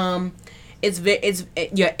retrograde. The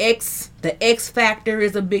X factor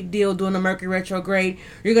is a big deal during the Mercury retrograde.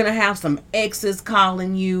 You're gonna have some exes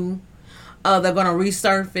calling you. They're gonna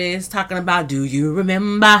resurface talking about, do you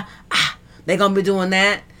remember? They're gonna be doing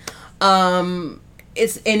that. When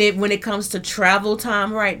it comes to travel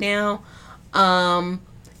time right now,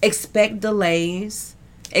 expect delays.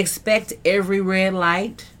 Expect every red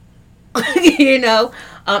light.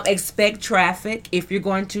 Expect traffic. If you're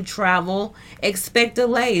going to travel, expect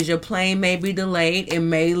delays. Your plane may be delayed. It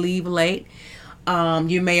may leave late.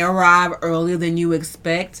 You may arrive earlier than you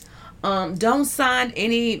expect. Don't sign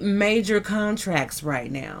any major contracts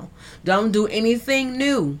right now. Don't do anything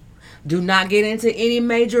new. Do not get into any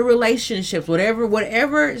major relationships.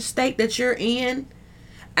 Whatever state that you're in,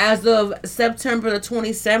 as of September the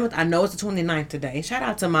 27th, I know it's the 29th today. Shout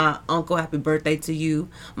out to my uncle. Happy birthday to you,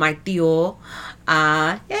 my tío.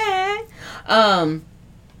 Yeah.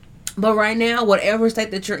 But But right now, whatever state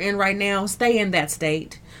that you're in right now, stay in that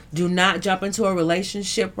state. Do not jump into a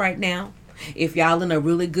relationship right now. If y'all in a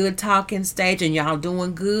really good talking stage and y'all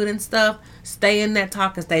doing good and stuff, stay in that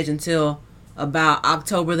talking stage until about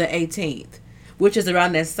October the 18th, which is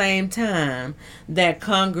around that same time that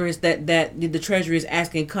Congress, that the Treasury is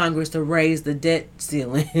asking Congress to raise the debt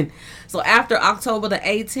ceiling. So after October the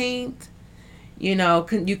 18th, you know,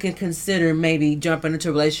 you can consider maybe jumping into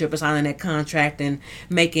a relationship or signing that contract and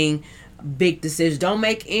making big decisions. Don't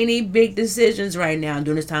make any big decisions right now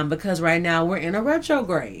during this time, because right now we're in a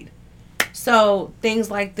retrograde. So things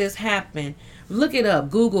like this happen. Look it up.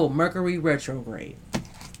 Google Mercury retrograde.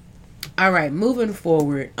 All right, moving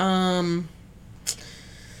forward.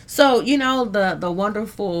 So, you know, the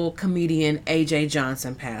wonderful comedian AJ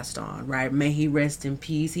Johnson passed on, right? May he rest in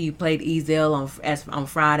peace. He played Ezel on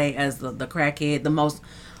Friday as the crackhead, the most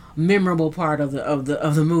memorable part of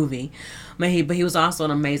the movie. But he was also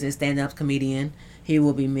an amazing stand-up comedian. He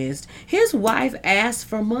will be missed. His wife asked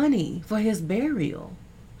for money for his burial.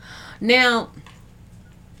 Now,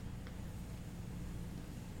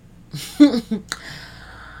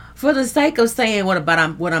 for the sake of saying what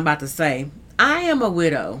I'm about to say, I am a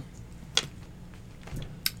widow,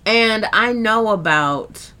 and I know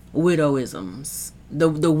about widowisms, the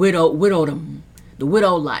widowdom, the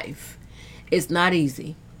widow life. It's not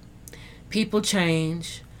easy. People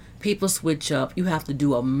change, people switch up. You have to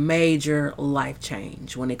do a major life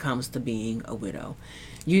change when it comes to being a widow.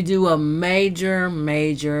 You do a major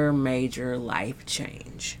life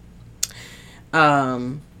change.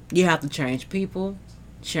 You have to change people,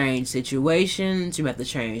 change situations. You have to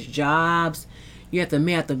change jobs. You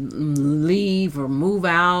may have to leave or move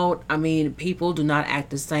out. I mean, people do not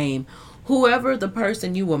act the same. Whoever the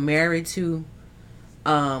person you were married to,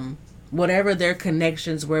 whatever their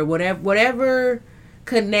connections were, whatever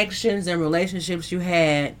connections and relationships you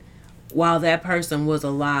had while that person was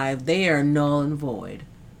alive, they are null and void.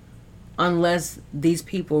 Unless these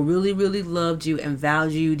people really loved you and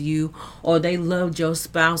valued you, or they loved your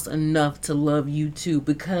spouse enough to love you too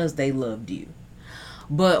because they loved you.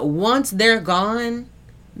 But once they're gone,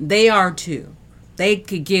 they are too. They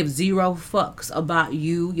could give zero fucks about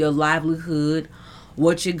you, your livelihood,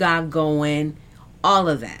 what you got going, all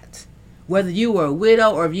of that. Whether you were a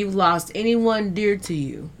widow or if you've lost anyone dear to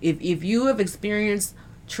you, if you have experienced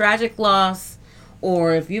tragic loss,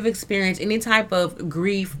 or if you've experienced any type of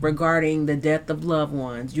grief regarding the death of loved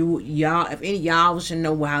ones, y'all should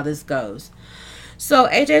know how this goes. So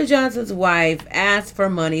AJ Johnson's wife asked for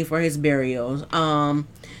money for his burial.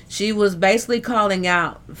 She was basically calling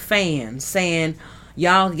out fans, saying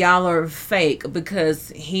y'all are fake because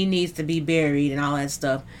he needs to be buried and all that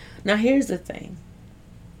stuff. Now here's the thing.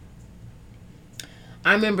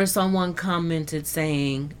 I remember someone commented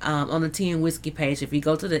saying on the Tea and Whiskey page, if you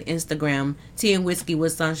go to the Instagram, Tea and Whiskey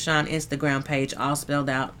with Sunshine Instagram page, all spelled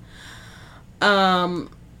out.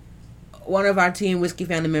 One of our Tea and Whiskey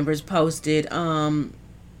family members posted,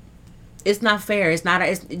 it's not fair.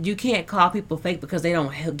 You can't call people fake because they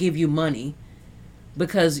don't give you money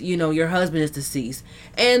because, you know, your husband is deceased.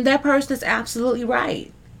 And that person is absolutely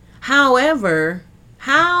right. However,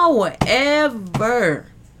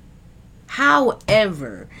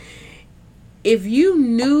 if you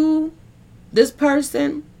knew this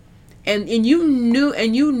person and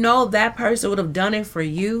you know that person would have done it for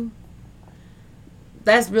you,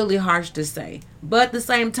 that's really harsh to say. But at the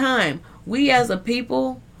same time, we as a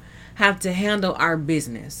people have to handle our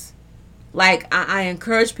business. Like, I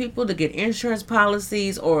encourage people to get insurance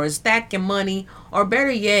policies or stack your money, or better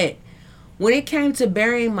yet, when it came to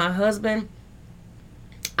burying my husband,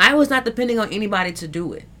 I was not depending on anybody to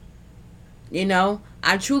do it. You know,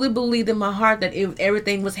 I truly believed in my heart that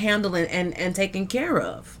everything was handled and taken care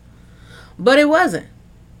of. But it wasn't.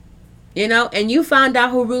 You know, and you find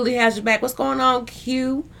out who really has your back. What's going on,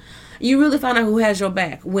 Q? You really find out who has your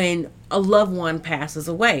back when a loved one passes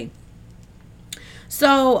away.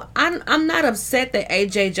 So I'm not upset that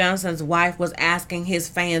AJ Johnson's wife was asking his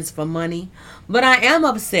fans for money. But I am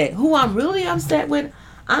upset. Who I'm really upset with?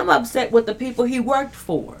 I'm upset with the people he worked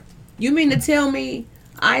for. You mean to tell me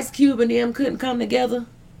Ice Cube and them couldn't come together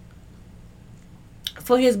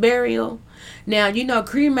for his burial? Now, you know,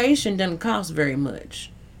 cremation doesn't cost very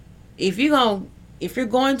much. If you're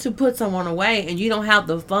going to put someone away and you don't have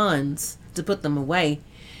the funds to put them away,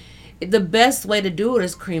 the best way to do it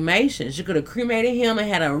is cremation. You could have cremated him and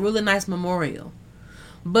had a really nice memorial.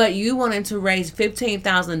 But you wanted to raise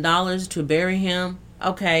 $15,000 to bury him,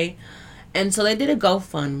 okay? And so they did a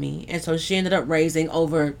GoFundMe, and so she ended up raising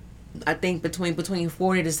over, I think, between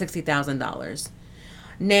 $40,000 to $60,000.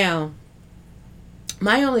 Now,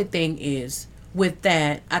 my only thing is, with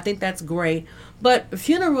that. I think that's great. But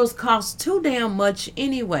funerals cost too damn much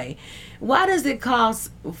anyway. Why does it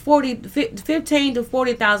cost $15,000 to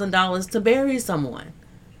 $40,000 to bury someone?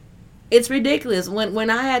 It's ridiculous. When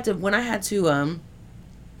I had to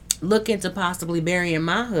look into possibly burying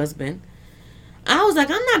my husband, I was like,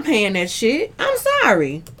 I'm not paying that shit. I'm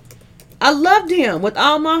sorry. I loved him with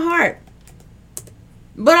all my heart.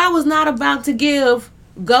 But I was not about to give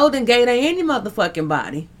Golden Gate or any motherfucking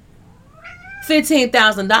body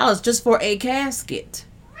 $15,000 just for a casket.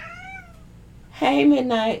 Hey,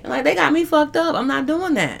 Midnight. Like, they got me fucked up. I'm not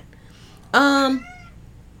doing that.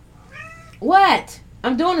 What?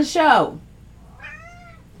 I'm doing a show.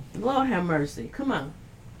 Lord have mercy. Come on.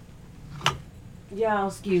 Y'all,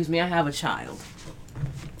 excuse me. I have a child.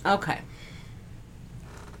 Okay.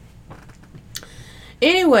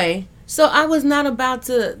 Anyway, so I was not about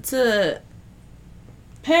to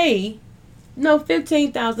pay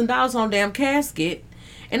 $15,000 on a damn casket,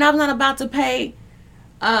 and I was not about to pay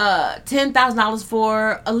 $10,000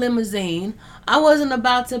 for a limousine. I wasn't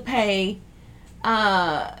about to pay.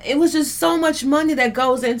 It was just so much money that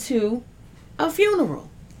goes into a funeral,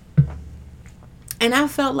 and I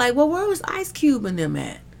felt like, well, where was Ice Cube and them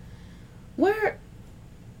at? Where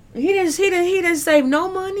he didn't save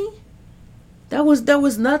no money. There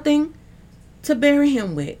was nothing to bury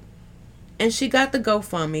him with. And she got the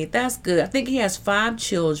GoFundMe. That's good. I think he has 5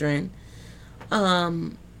 children.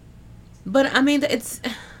 But I mean,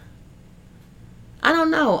 I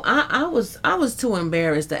don't know. I was too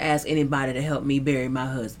embarrassed to ask anybody to help me bury my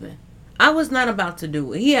husband. I was not about to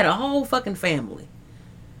do it. He had a whole fucking family.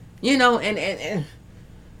 You know, and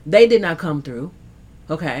they did not come through.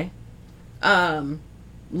 Okay.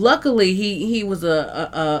 Luckily, he was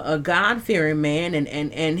a God-fearing man,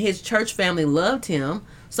 and his church family loved him,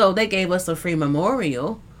 so they gave us a free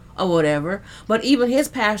memorial or whatever. But even his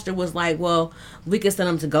pastor was like, well, we could send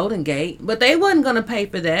him to Golden Gate, but they wasn't going to pay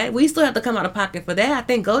for that. We still have to come out of pocket for that. I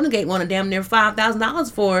think Golden Gate wanted damn near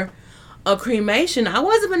 $5,000 for a cremation. I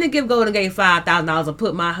wasn't going to give Golden Gate $5,000 to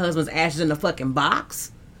put my husband's ashes in a fucking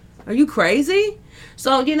box. Are you crazy?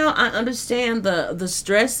 So, you know, I understand the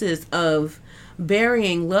stresses of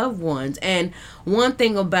burying loved ones. And one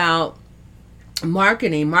thing about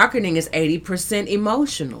marketing is 80%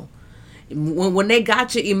 emotional. When they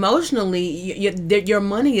got you emotionally, your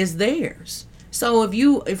money is theirs. So if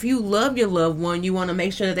you love your loved one, you want to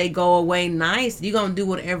make sure that they go away nice. You're going to do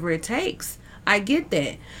whatever it takes. I get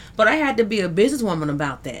that. But I had to be a businesswoman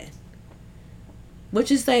about that. What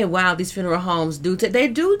you say, wow, these funeral homes they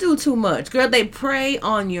do too much. Girl, they prey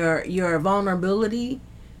on your vulnerability,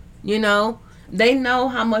 you know. They know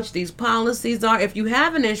how much these policies are. If you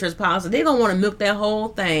have an insurance policy, they're going to want to milk that whole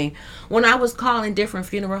thing. When I was calling different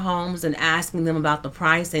funeral homes and asking them about the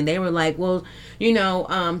pricing, they were like, well, you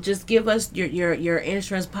know, just give us your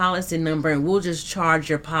insurance policy number and we'll just charge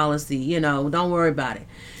your policy. You know, don't worry about it.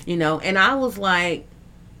 You know, and I was like,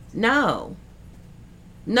 no,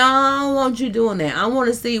 I don't want you doing that. I want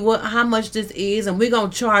to see how much this is, and we're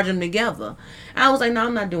going to charge them together. I was like, no,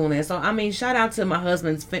 I'm not doing that. So, I mean, shout out to my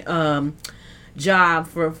husband's job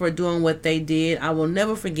for doing what they did. I will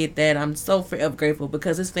never forget that. I'm so forever grateful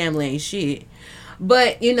because his family ain't shit.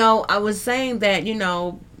 But, you know, I was saying that, you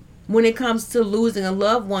know, when it comes to losing a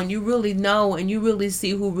loved one, you really know and you really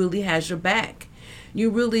see who really has your back. You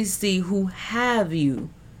really see who have you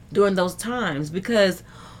during those times, because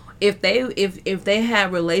if they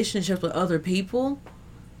have relationships with other people,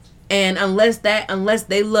 and unless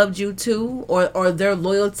they loved you too, or their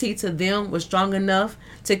loyalty to them was strong enough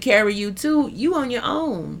to carry you too, you on your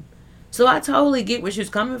own. So I totally get where she's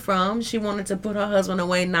coming from. She wanted to put her husband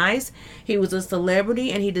away nice. He was a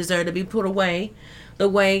celebrity and he deserved to be put away the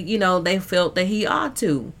way, you know, they felt that he ought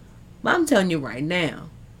to. But I'm telling you right now,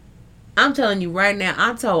 I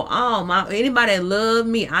told anybody that loved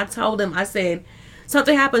me, I told them, I said,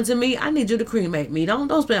 something happened to me, I need you to cremate me. Don't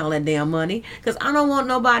spend all that damn money, because I don't want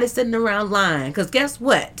nobody sitting around lying. Because guess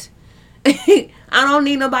what? I don't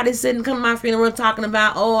need nobody come to my funeral talking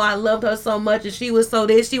about, oh, I loved her so much and she was so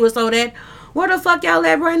this, she was so that. Where the fuck y'all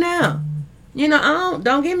at right now? You know,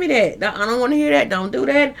 don't give me that. I don't want to hear that. Don't do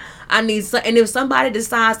that. And if somebody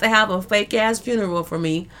decides to have a fake ass funeral for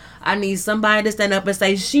me, I need somebody to stand up and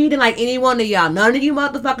say, she didn't like any one of y'all. None of you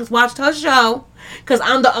motherfuckers watched her show, because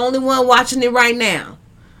I'm the only one watching it right now.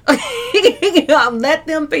 Let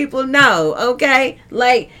them people know, okay?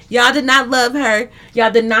 Like, y'all did not love her.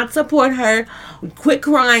 Y'all did not support her. Quit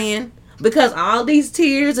crying, because all these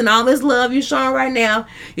tears and all this love you're showing right now,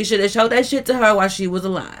 you should have showed that shit to her while she was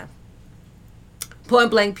alive.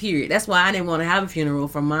 Point blank period. That's why I didn't want to have a funeral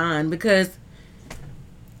for mine, because,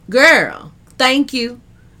 girl, thank you.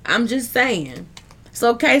 I'm just saying.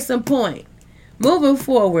 So case in point. Moving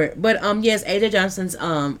forward, but yes, AJ Johnson's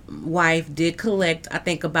wife did collect, I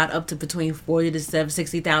think, about up to between $40,000 to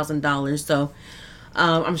 $60,000. So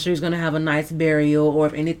I'm sure he's gonna have a nice burial, or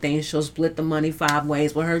if anything, she'll split the money 5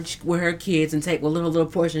 ways with her kids and take what little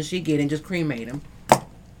portion she get and just cremate them.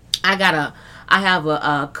 I have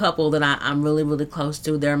a couple that I'm really, really close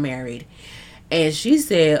to. They're married, and she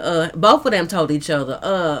said both of them told each other,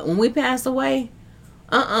 when we pass away,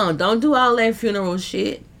 don't do all that funeral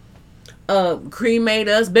shit. Cremate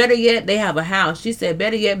us. Better yet, they have a house. She said,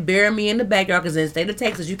 better yet, bury me in the backyard, because in the state of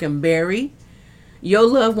Texas, you can bury your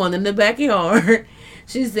loved one in the backyard.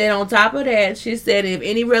 She said, on top of that, she said, if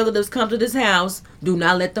any relatives come to this house, do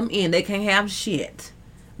not let them in. They can't have shit.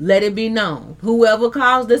 Let it be known. Whoever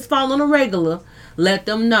calls this fall on a regular, let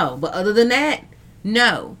them know. But other than that,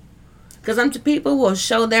 no. Because people will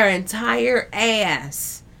show their entire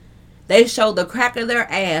ass. They show the crack of their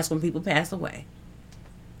ass when people pass away.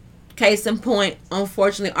 Case in point,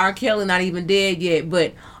 unfortunately, R. Kelly not even dead yet,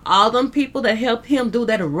 but all them people that helped him do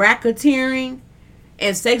that racketeering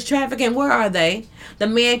and sex trafficking, where are they? The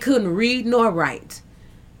man couldn't read nor write,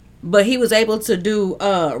 but he was able to do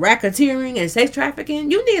racketeering and sex trafficking.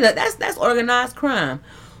 You need that's organized crime.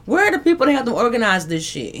 Where are the people that helped him organize this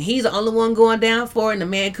shit? He's the only one going down for it, and the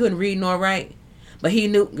man couldn't read nor write, but he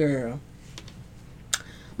knew. Girl,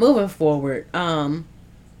 moving forward, where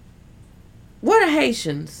the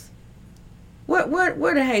Haitians?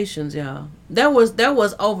 Where the Haitians, y'all? There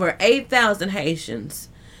was over 8,000 Haitians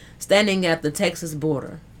standing at the Texas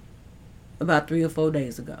border about 3 or 4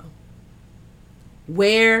 days ago.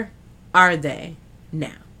 Where are they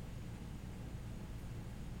now?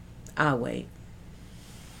 I'll wait.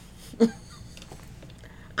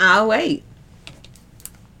 I'll wait.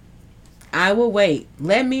 I will wait.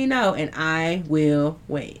 Let me know, and I will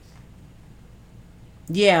wait.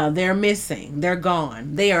 Yeah, they're missing. They're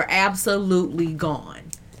gone. They are absolutely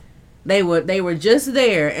gone. They were just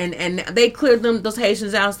there, and they cleared those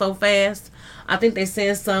Haitians out so fast. I think they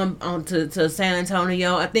sent some on to San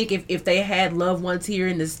Antonio. I think if they had loved ones here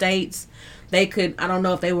in the States, they could, I don't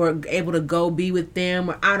know if they were able to go be with them,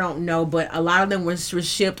 or I don't know, but a lot of them were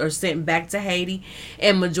shipped or sent back to Haiti,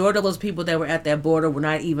 and majority of those people that were at that border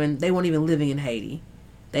weren't even living in Haiti.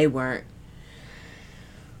 They weren't.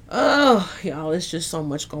 Oh, y'all, it's just so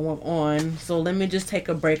much going on. So let me just take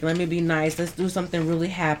a break. Let me be nice. Let's do something really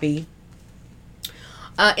happy.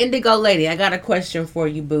 Indigo Lady, I got a question for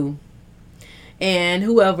you, boo. And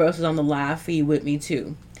whoever else is on the live feed with me,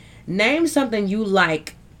 too. Name something you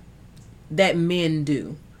like that men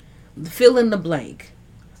do. Fill in the blank.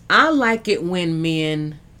 I like it when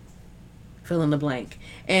men... Fill in the blank.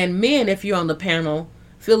 And men, if you're on the panel,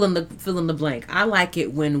 fill in the blank. I like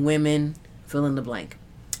it when women... Fill in the blank.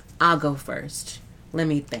 I'll go first. Let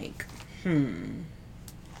me think.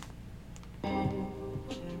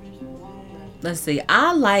 Let's see.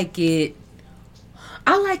 I like it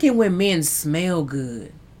when men smell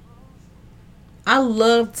good. I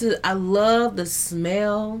love the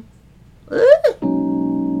smell. Ooh.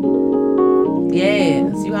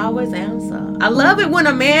 Yes, you always answer. I love it when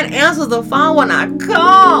a man answers the phone when I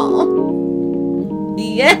call.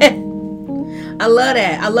 Yeah. I love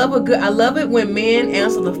that. I love it when men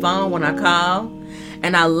answer the phone when I call,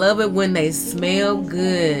 and I love it when they smell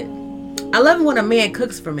good. I love it when a man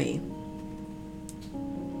cooks for me.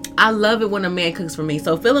 I love it when a man cooks for me.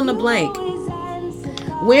 So fill in the blank.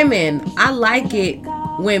 Women, I like it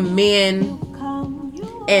when men,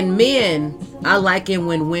 and men, I like it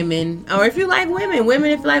when women, or if you like women,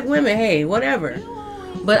 if you like women, hey, whatever.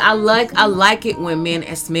 But I like it when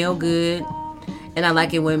men smell good. And I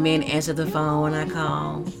like it when men answer the phone when I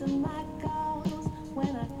call.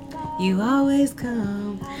 You always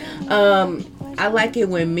come. I like it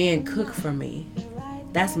when men cook for me.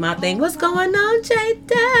 That's my thing. What's going on,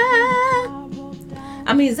 Zeta?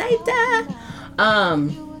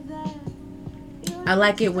 I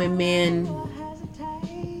like it when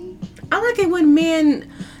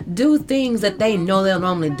men do things that they know they'll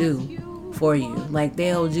normally do for you. Like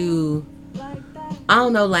they'll do, I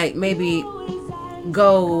don't know, like maybe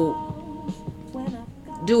go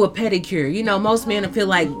do a pedicure. You know, most men feel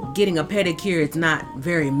like getting a pedicure is not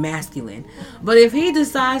very masculine. But if he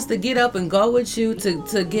decides to get up and go with you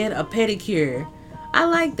to get a pedicure, I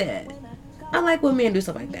like that. I like when men do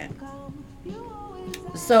stuff like that.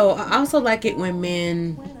 So I also like it when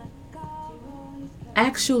men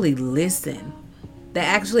actually listen.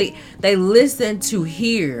 They listen to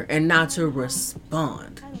hear and not to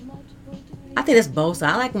respond. I think that's both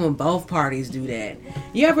sides. I like when both parties do that.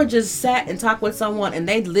 You ever just sat and talked with someone and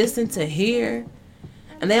they listen to hear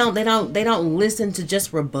And they don't listen to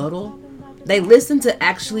just rebuttal. They listen to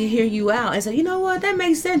actually hear you out and say, you know what, that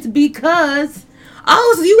makes sense because,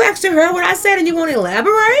 oh, so you actually heard what I said and you want to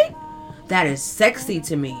elaborate? That is sexy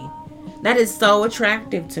to me. That is so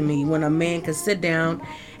attractive to me when a man can sit down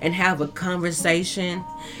and have a conversation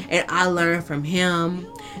and I learn from him,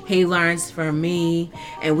 he learns from me,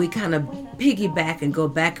 and we kind of piggyback and go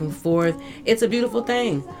back and forth. It's a beautiful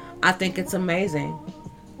thing. I think it's amazing.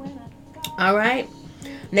 All right.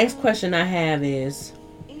 Next question I have is,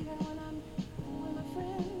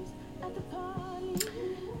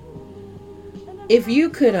 if you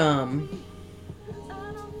could,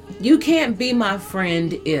 you can't be my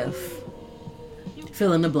friend if,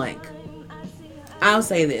 fill in the blank. I'll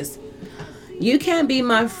say this. You can't be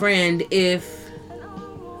my friend if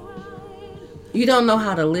you don't know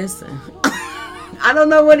how to listen. I don't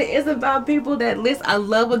know what it is about people that listen. I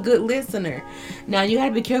love a good listener. Now, you got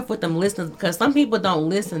to be careful with them listeners because some people don't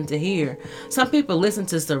listen to hear. Some people listen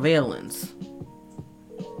to surveillance.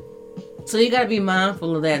 So you got to be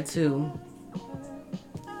mindful of that too.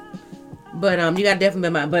 But you got to definitely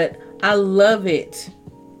be mindful. But I love it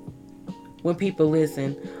when people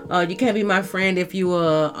listen. You can't be my friend if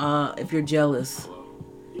you're jealous.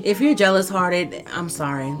 If you're jealous hearted, I'm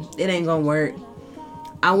sorry. It ain't gonna work.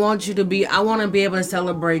 I want to be able to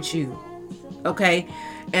celebrate you. Okay?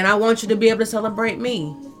 And I want you to be able to celebrate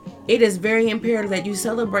me. It is very imperative that you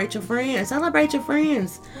celebrate your friends. Celebrate your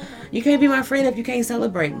friends. You can't be my friend if you can't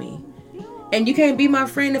celebrate me. And you can't be my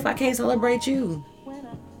friend if I can't celebrate you.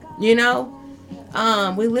 You know?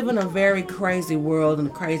 We live in a very crazy world and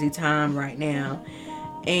a crazy time right now.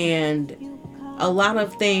 And a lot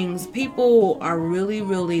of things, people are really,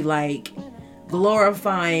 really like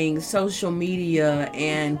glorifying social media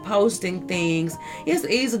and posting things. It's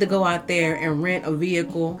easy to go out there and rent a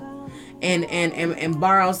vehicle and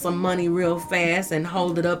borrow some money real fast and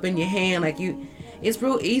hold it up in your hand like you. It's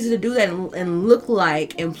real easy to do that and look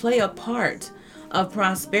like and play a part of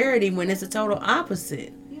prosperity when it's the total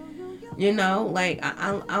opposite. You know, like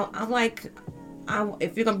I'm like,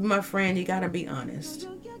 if you're gonna be my friend, you gotta be honest.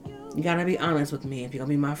 You gotta be honest with me if you're gonna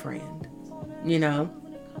be my friend. You know,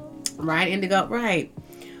 right, Indigo? Right.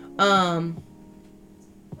 Let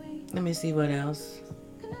me see what else.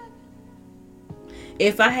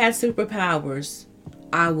 If I had superpowers,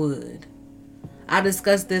 I would. I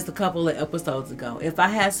discussed this a couple of episodes ago. If I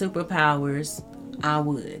had superpowers, I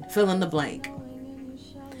would. Fill in the blank.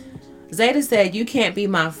 Zeta said, you can't be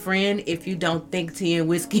my friend if you don't think Tea and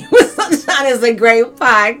Whiskey with Sunshine is a great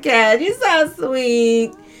podcast. You sound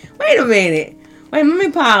sweet. Wait a minute. Wait, let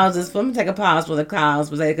me pause this. Let me take a pause for the cause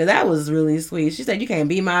because that was really sweet. She said, you can't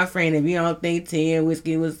be my friend if you don't think Tea and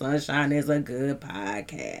Whiskey with Sunshine is a good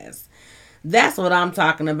podcast. That's what I'm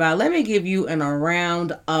talking about. Let me give you a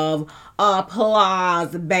round of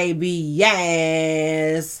applause, baby.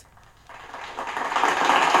 Yes.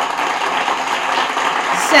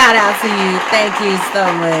 Shout out to you. Thank you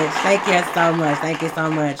so much. Thank you so much. Thank you so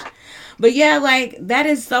much. But yeah, like, that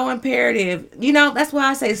is so imperative. You know, that's why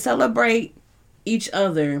I say celebrate each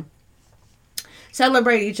other.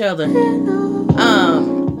 Celebrate each other.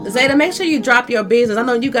 Zeta, make sure you drop your business. I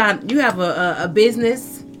know you have a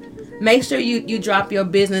business. Make sure you drop your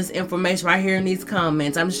business information right here in these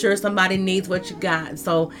comments. I'm sure somebody needs what you got.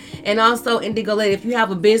 So, and also, Indigo Lady, if you have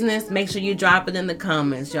a business, make sure you drop it in the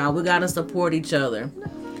comments, y'all. We got to support each other.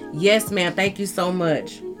 Yes, ma'am. Thank you so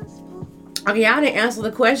much. Okay, I didn't answer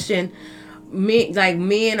the question.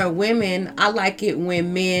 Men or women, I like it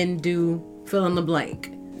when men do fill in the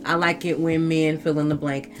blank. I like it when men fill in the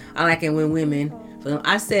blank. I like it when women fill.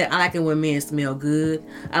 I said I like it when men smell good.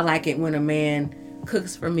 I like it when a man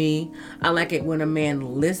cooks for me. I like it when a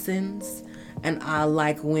man listens. And I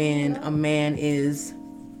like when a man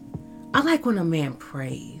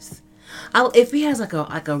prays. If he has like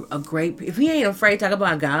a great, if he ain't afraid to talk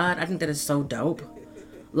about God, I think that is so dope.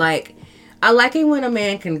 Like, I like it when a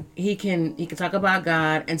man can talk about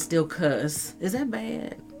God and still cuss. Is that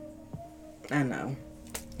bad? I know.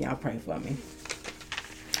 Y'all pray for me.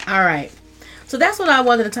 All right. So that's what I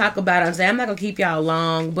wanted to talk about. I'm not going to keep y'all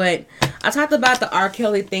long, but I talked about the R.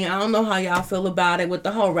 Kelly thing. I don't know how y'all feel about it with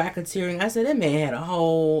the whole racketeering. I said that man had a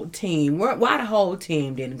whole team. Why the whole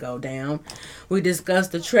team didn't go down? We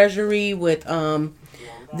discussed the Treasury with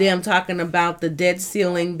them talking about the debt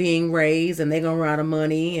ceiling being raised and they're going to run out of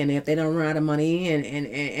money. And if they don't run out of money,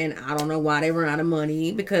 and I don't know why they run out of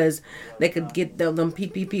money, because they could get them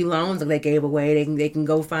PPP loans that they gave away. They can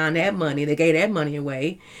go find that money. They gave that money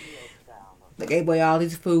away. They gave away all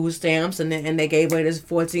these food stamps and they gave away this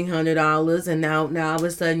 $1,400 and now all of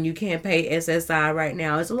a sudden you can't pay SSI right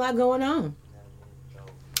now. It's a lot going on.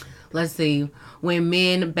 Let's see. When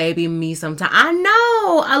men baby me sometimes. I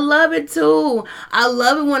know. I love it too. I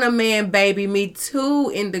love it when a man baby me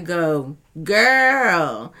too, Indigo.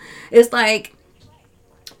 Girl. It's like,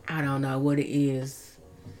 I don't know what it is.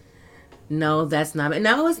 No, that's not it.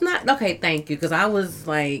 No, it's not. Okay, thank you. Because I was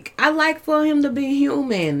like, I like for him to be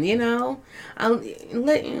human, you know? I'll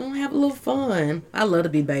let you have a little fun. I love to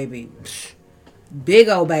be baby. Big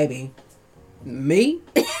old baby. Me?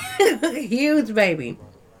 Huge baby.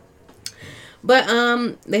 But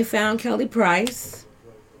they found Kelly Price.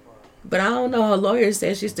 But I don't know. Her lawyer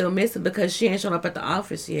says she's still missing because she ain't shown up at the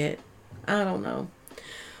office yet. I don't know.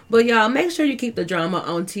 But y'all, make sure you keep the drama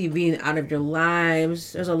on TV and out of your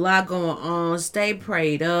lives. There's a lot going on. Stay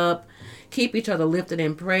prayed up. Keep each other lifted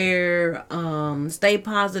in prayer. Stay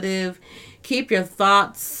positive. Keep your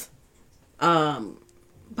thoughts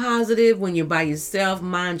positive when you're by yourself.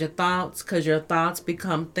 Mind your thoughts, because your thoughts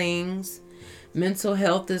become things. Mental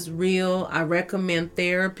health is real. I recommend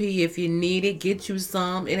therapy if you need it. Get you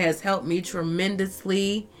some. It has helped me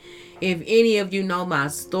tremendously. If any of you know my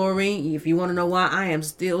story, if you want to know why I am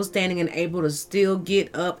still standing and able to still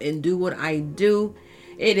get up and do what I do,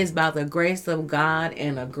 it is by the grace of God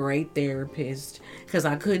and a great therapist. Because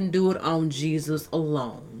I couldn't do it on Jesus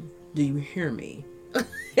alone. Do you hear me?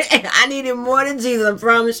 I needed more than Jesus, I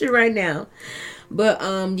promise you right now. But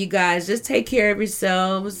you guys, just take care of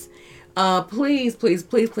yourselves. Please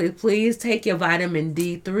take your vitamin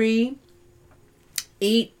D3.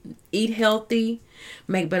 Eat healthy.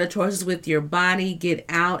 Make better choices with your body. Get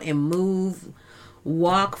out and move.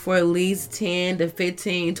 Walk for at least 10 to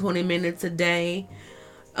 15, 20 minutes a day.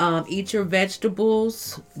 Eat your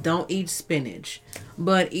vegetables. Don't eat spinach.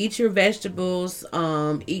 But eat your vegetables.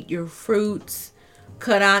 Eat your fruits.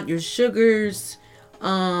 Cut out your sugars.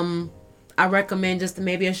 I recommend just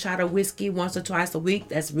maybe a shot of whiskey once or twice a week.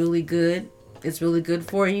 That's really good. It's really good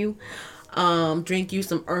for you. Drink you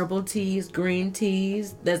some herbal teas, green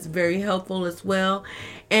teas. That's very helpful as well.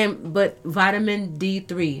 But vitamin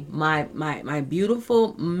D3, my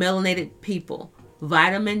beautiful melanated people,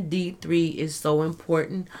 vitamin D3 is so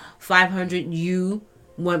important. 500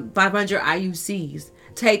 IUCs.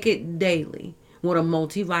 Take it daily with a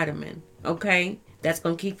multivitamin. Okay, that's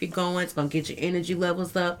gonna keep you going. It's gonna get your energy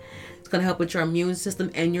levels up. It's gonna help with your immune system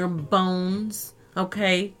and your bones.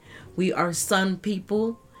 Okay, we are sun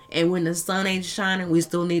people. And when the sun ain't shining, we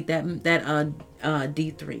still need that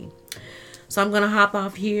D3. So I'm going to hop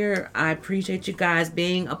off here. I appreciate you guys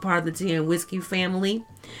being a part of the Tea and Whiskey family.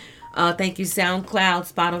 Thank you,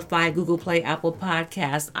 SoundCloud, Spotify, Google Play, Apple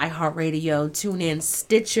Podcasts, iHeartRadio, TuneIn,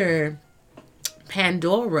 Stitcher,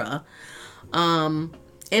 Pandora,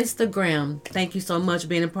 Instagram. Thank you so much for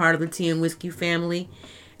being a part of the Tea and Whiskey family.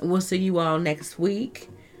 And we'll see you all next week.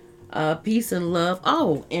 Peace and love.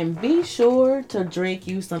 Oh, and be sure to drink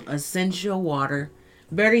you some essential water.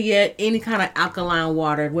 Better yet, any kind of alkaline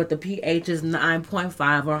water with the pH is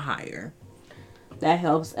 9.5 or higher. That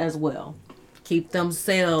helps as well. Keep them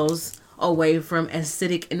cells away from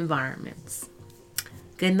acidic environments.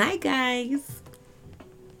 Good night, guys.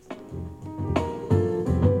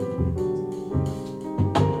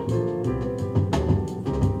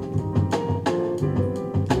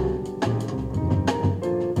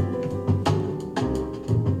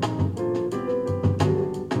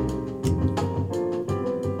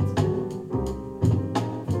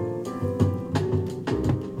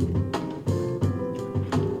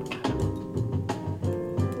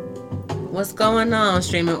 What's going on,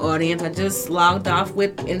 streaming audience? I just logged off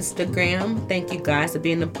with Instagram. Thank you guys for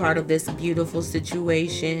being a part of this beautiful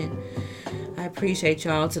situation. I appreciate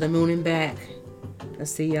y'all to the moon and back. I'll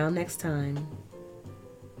see y'all next time.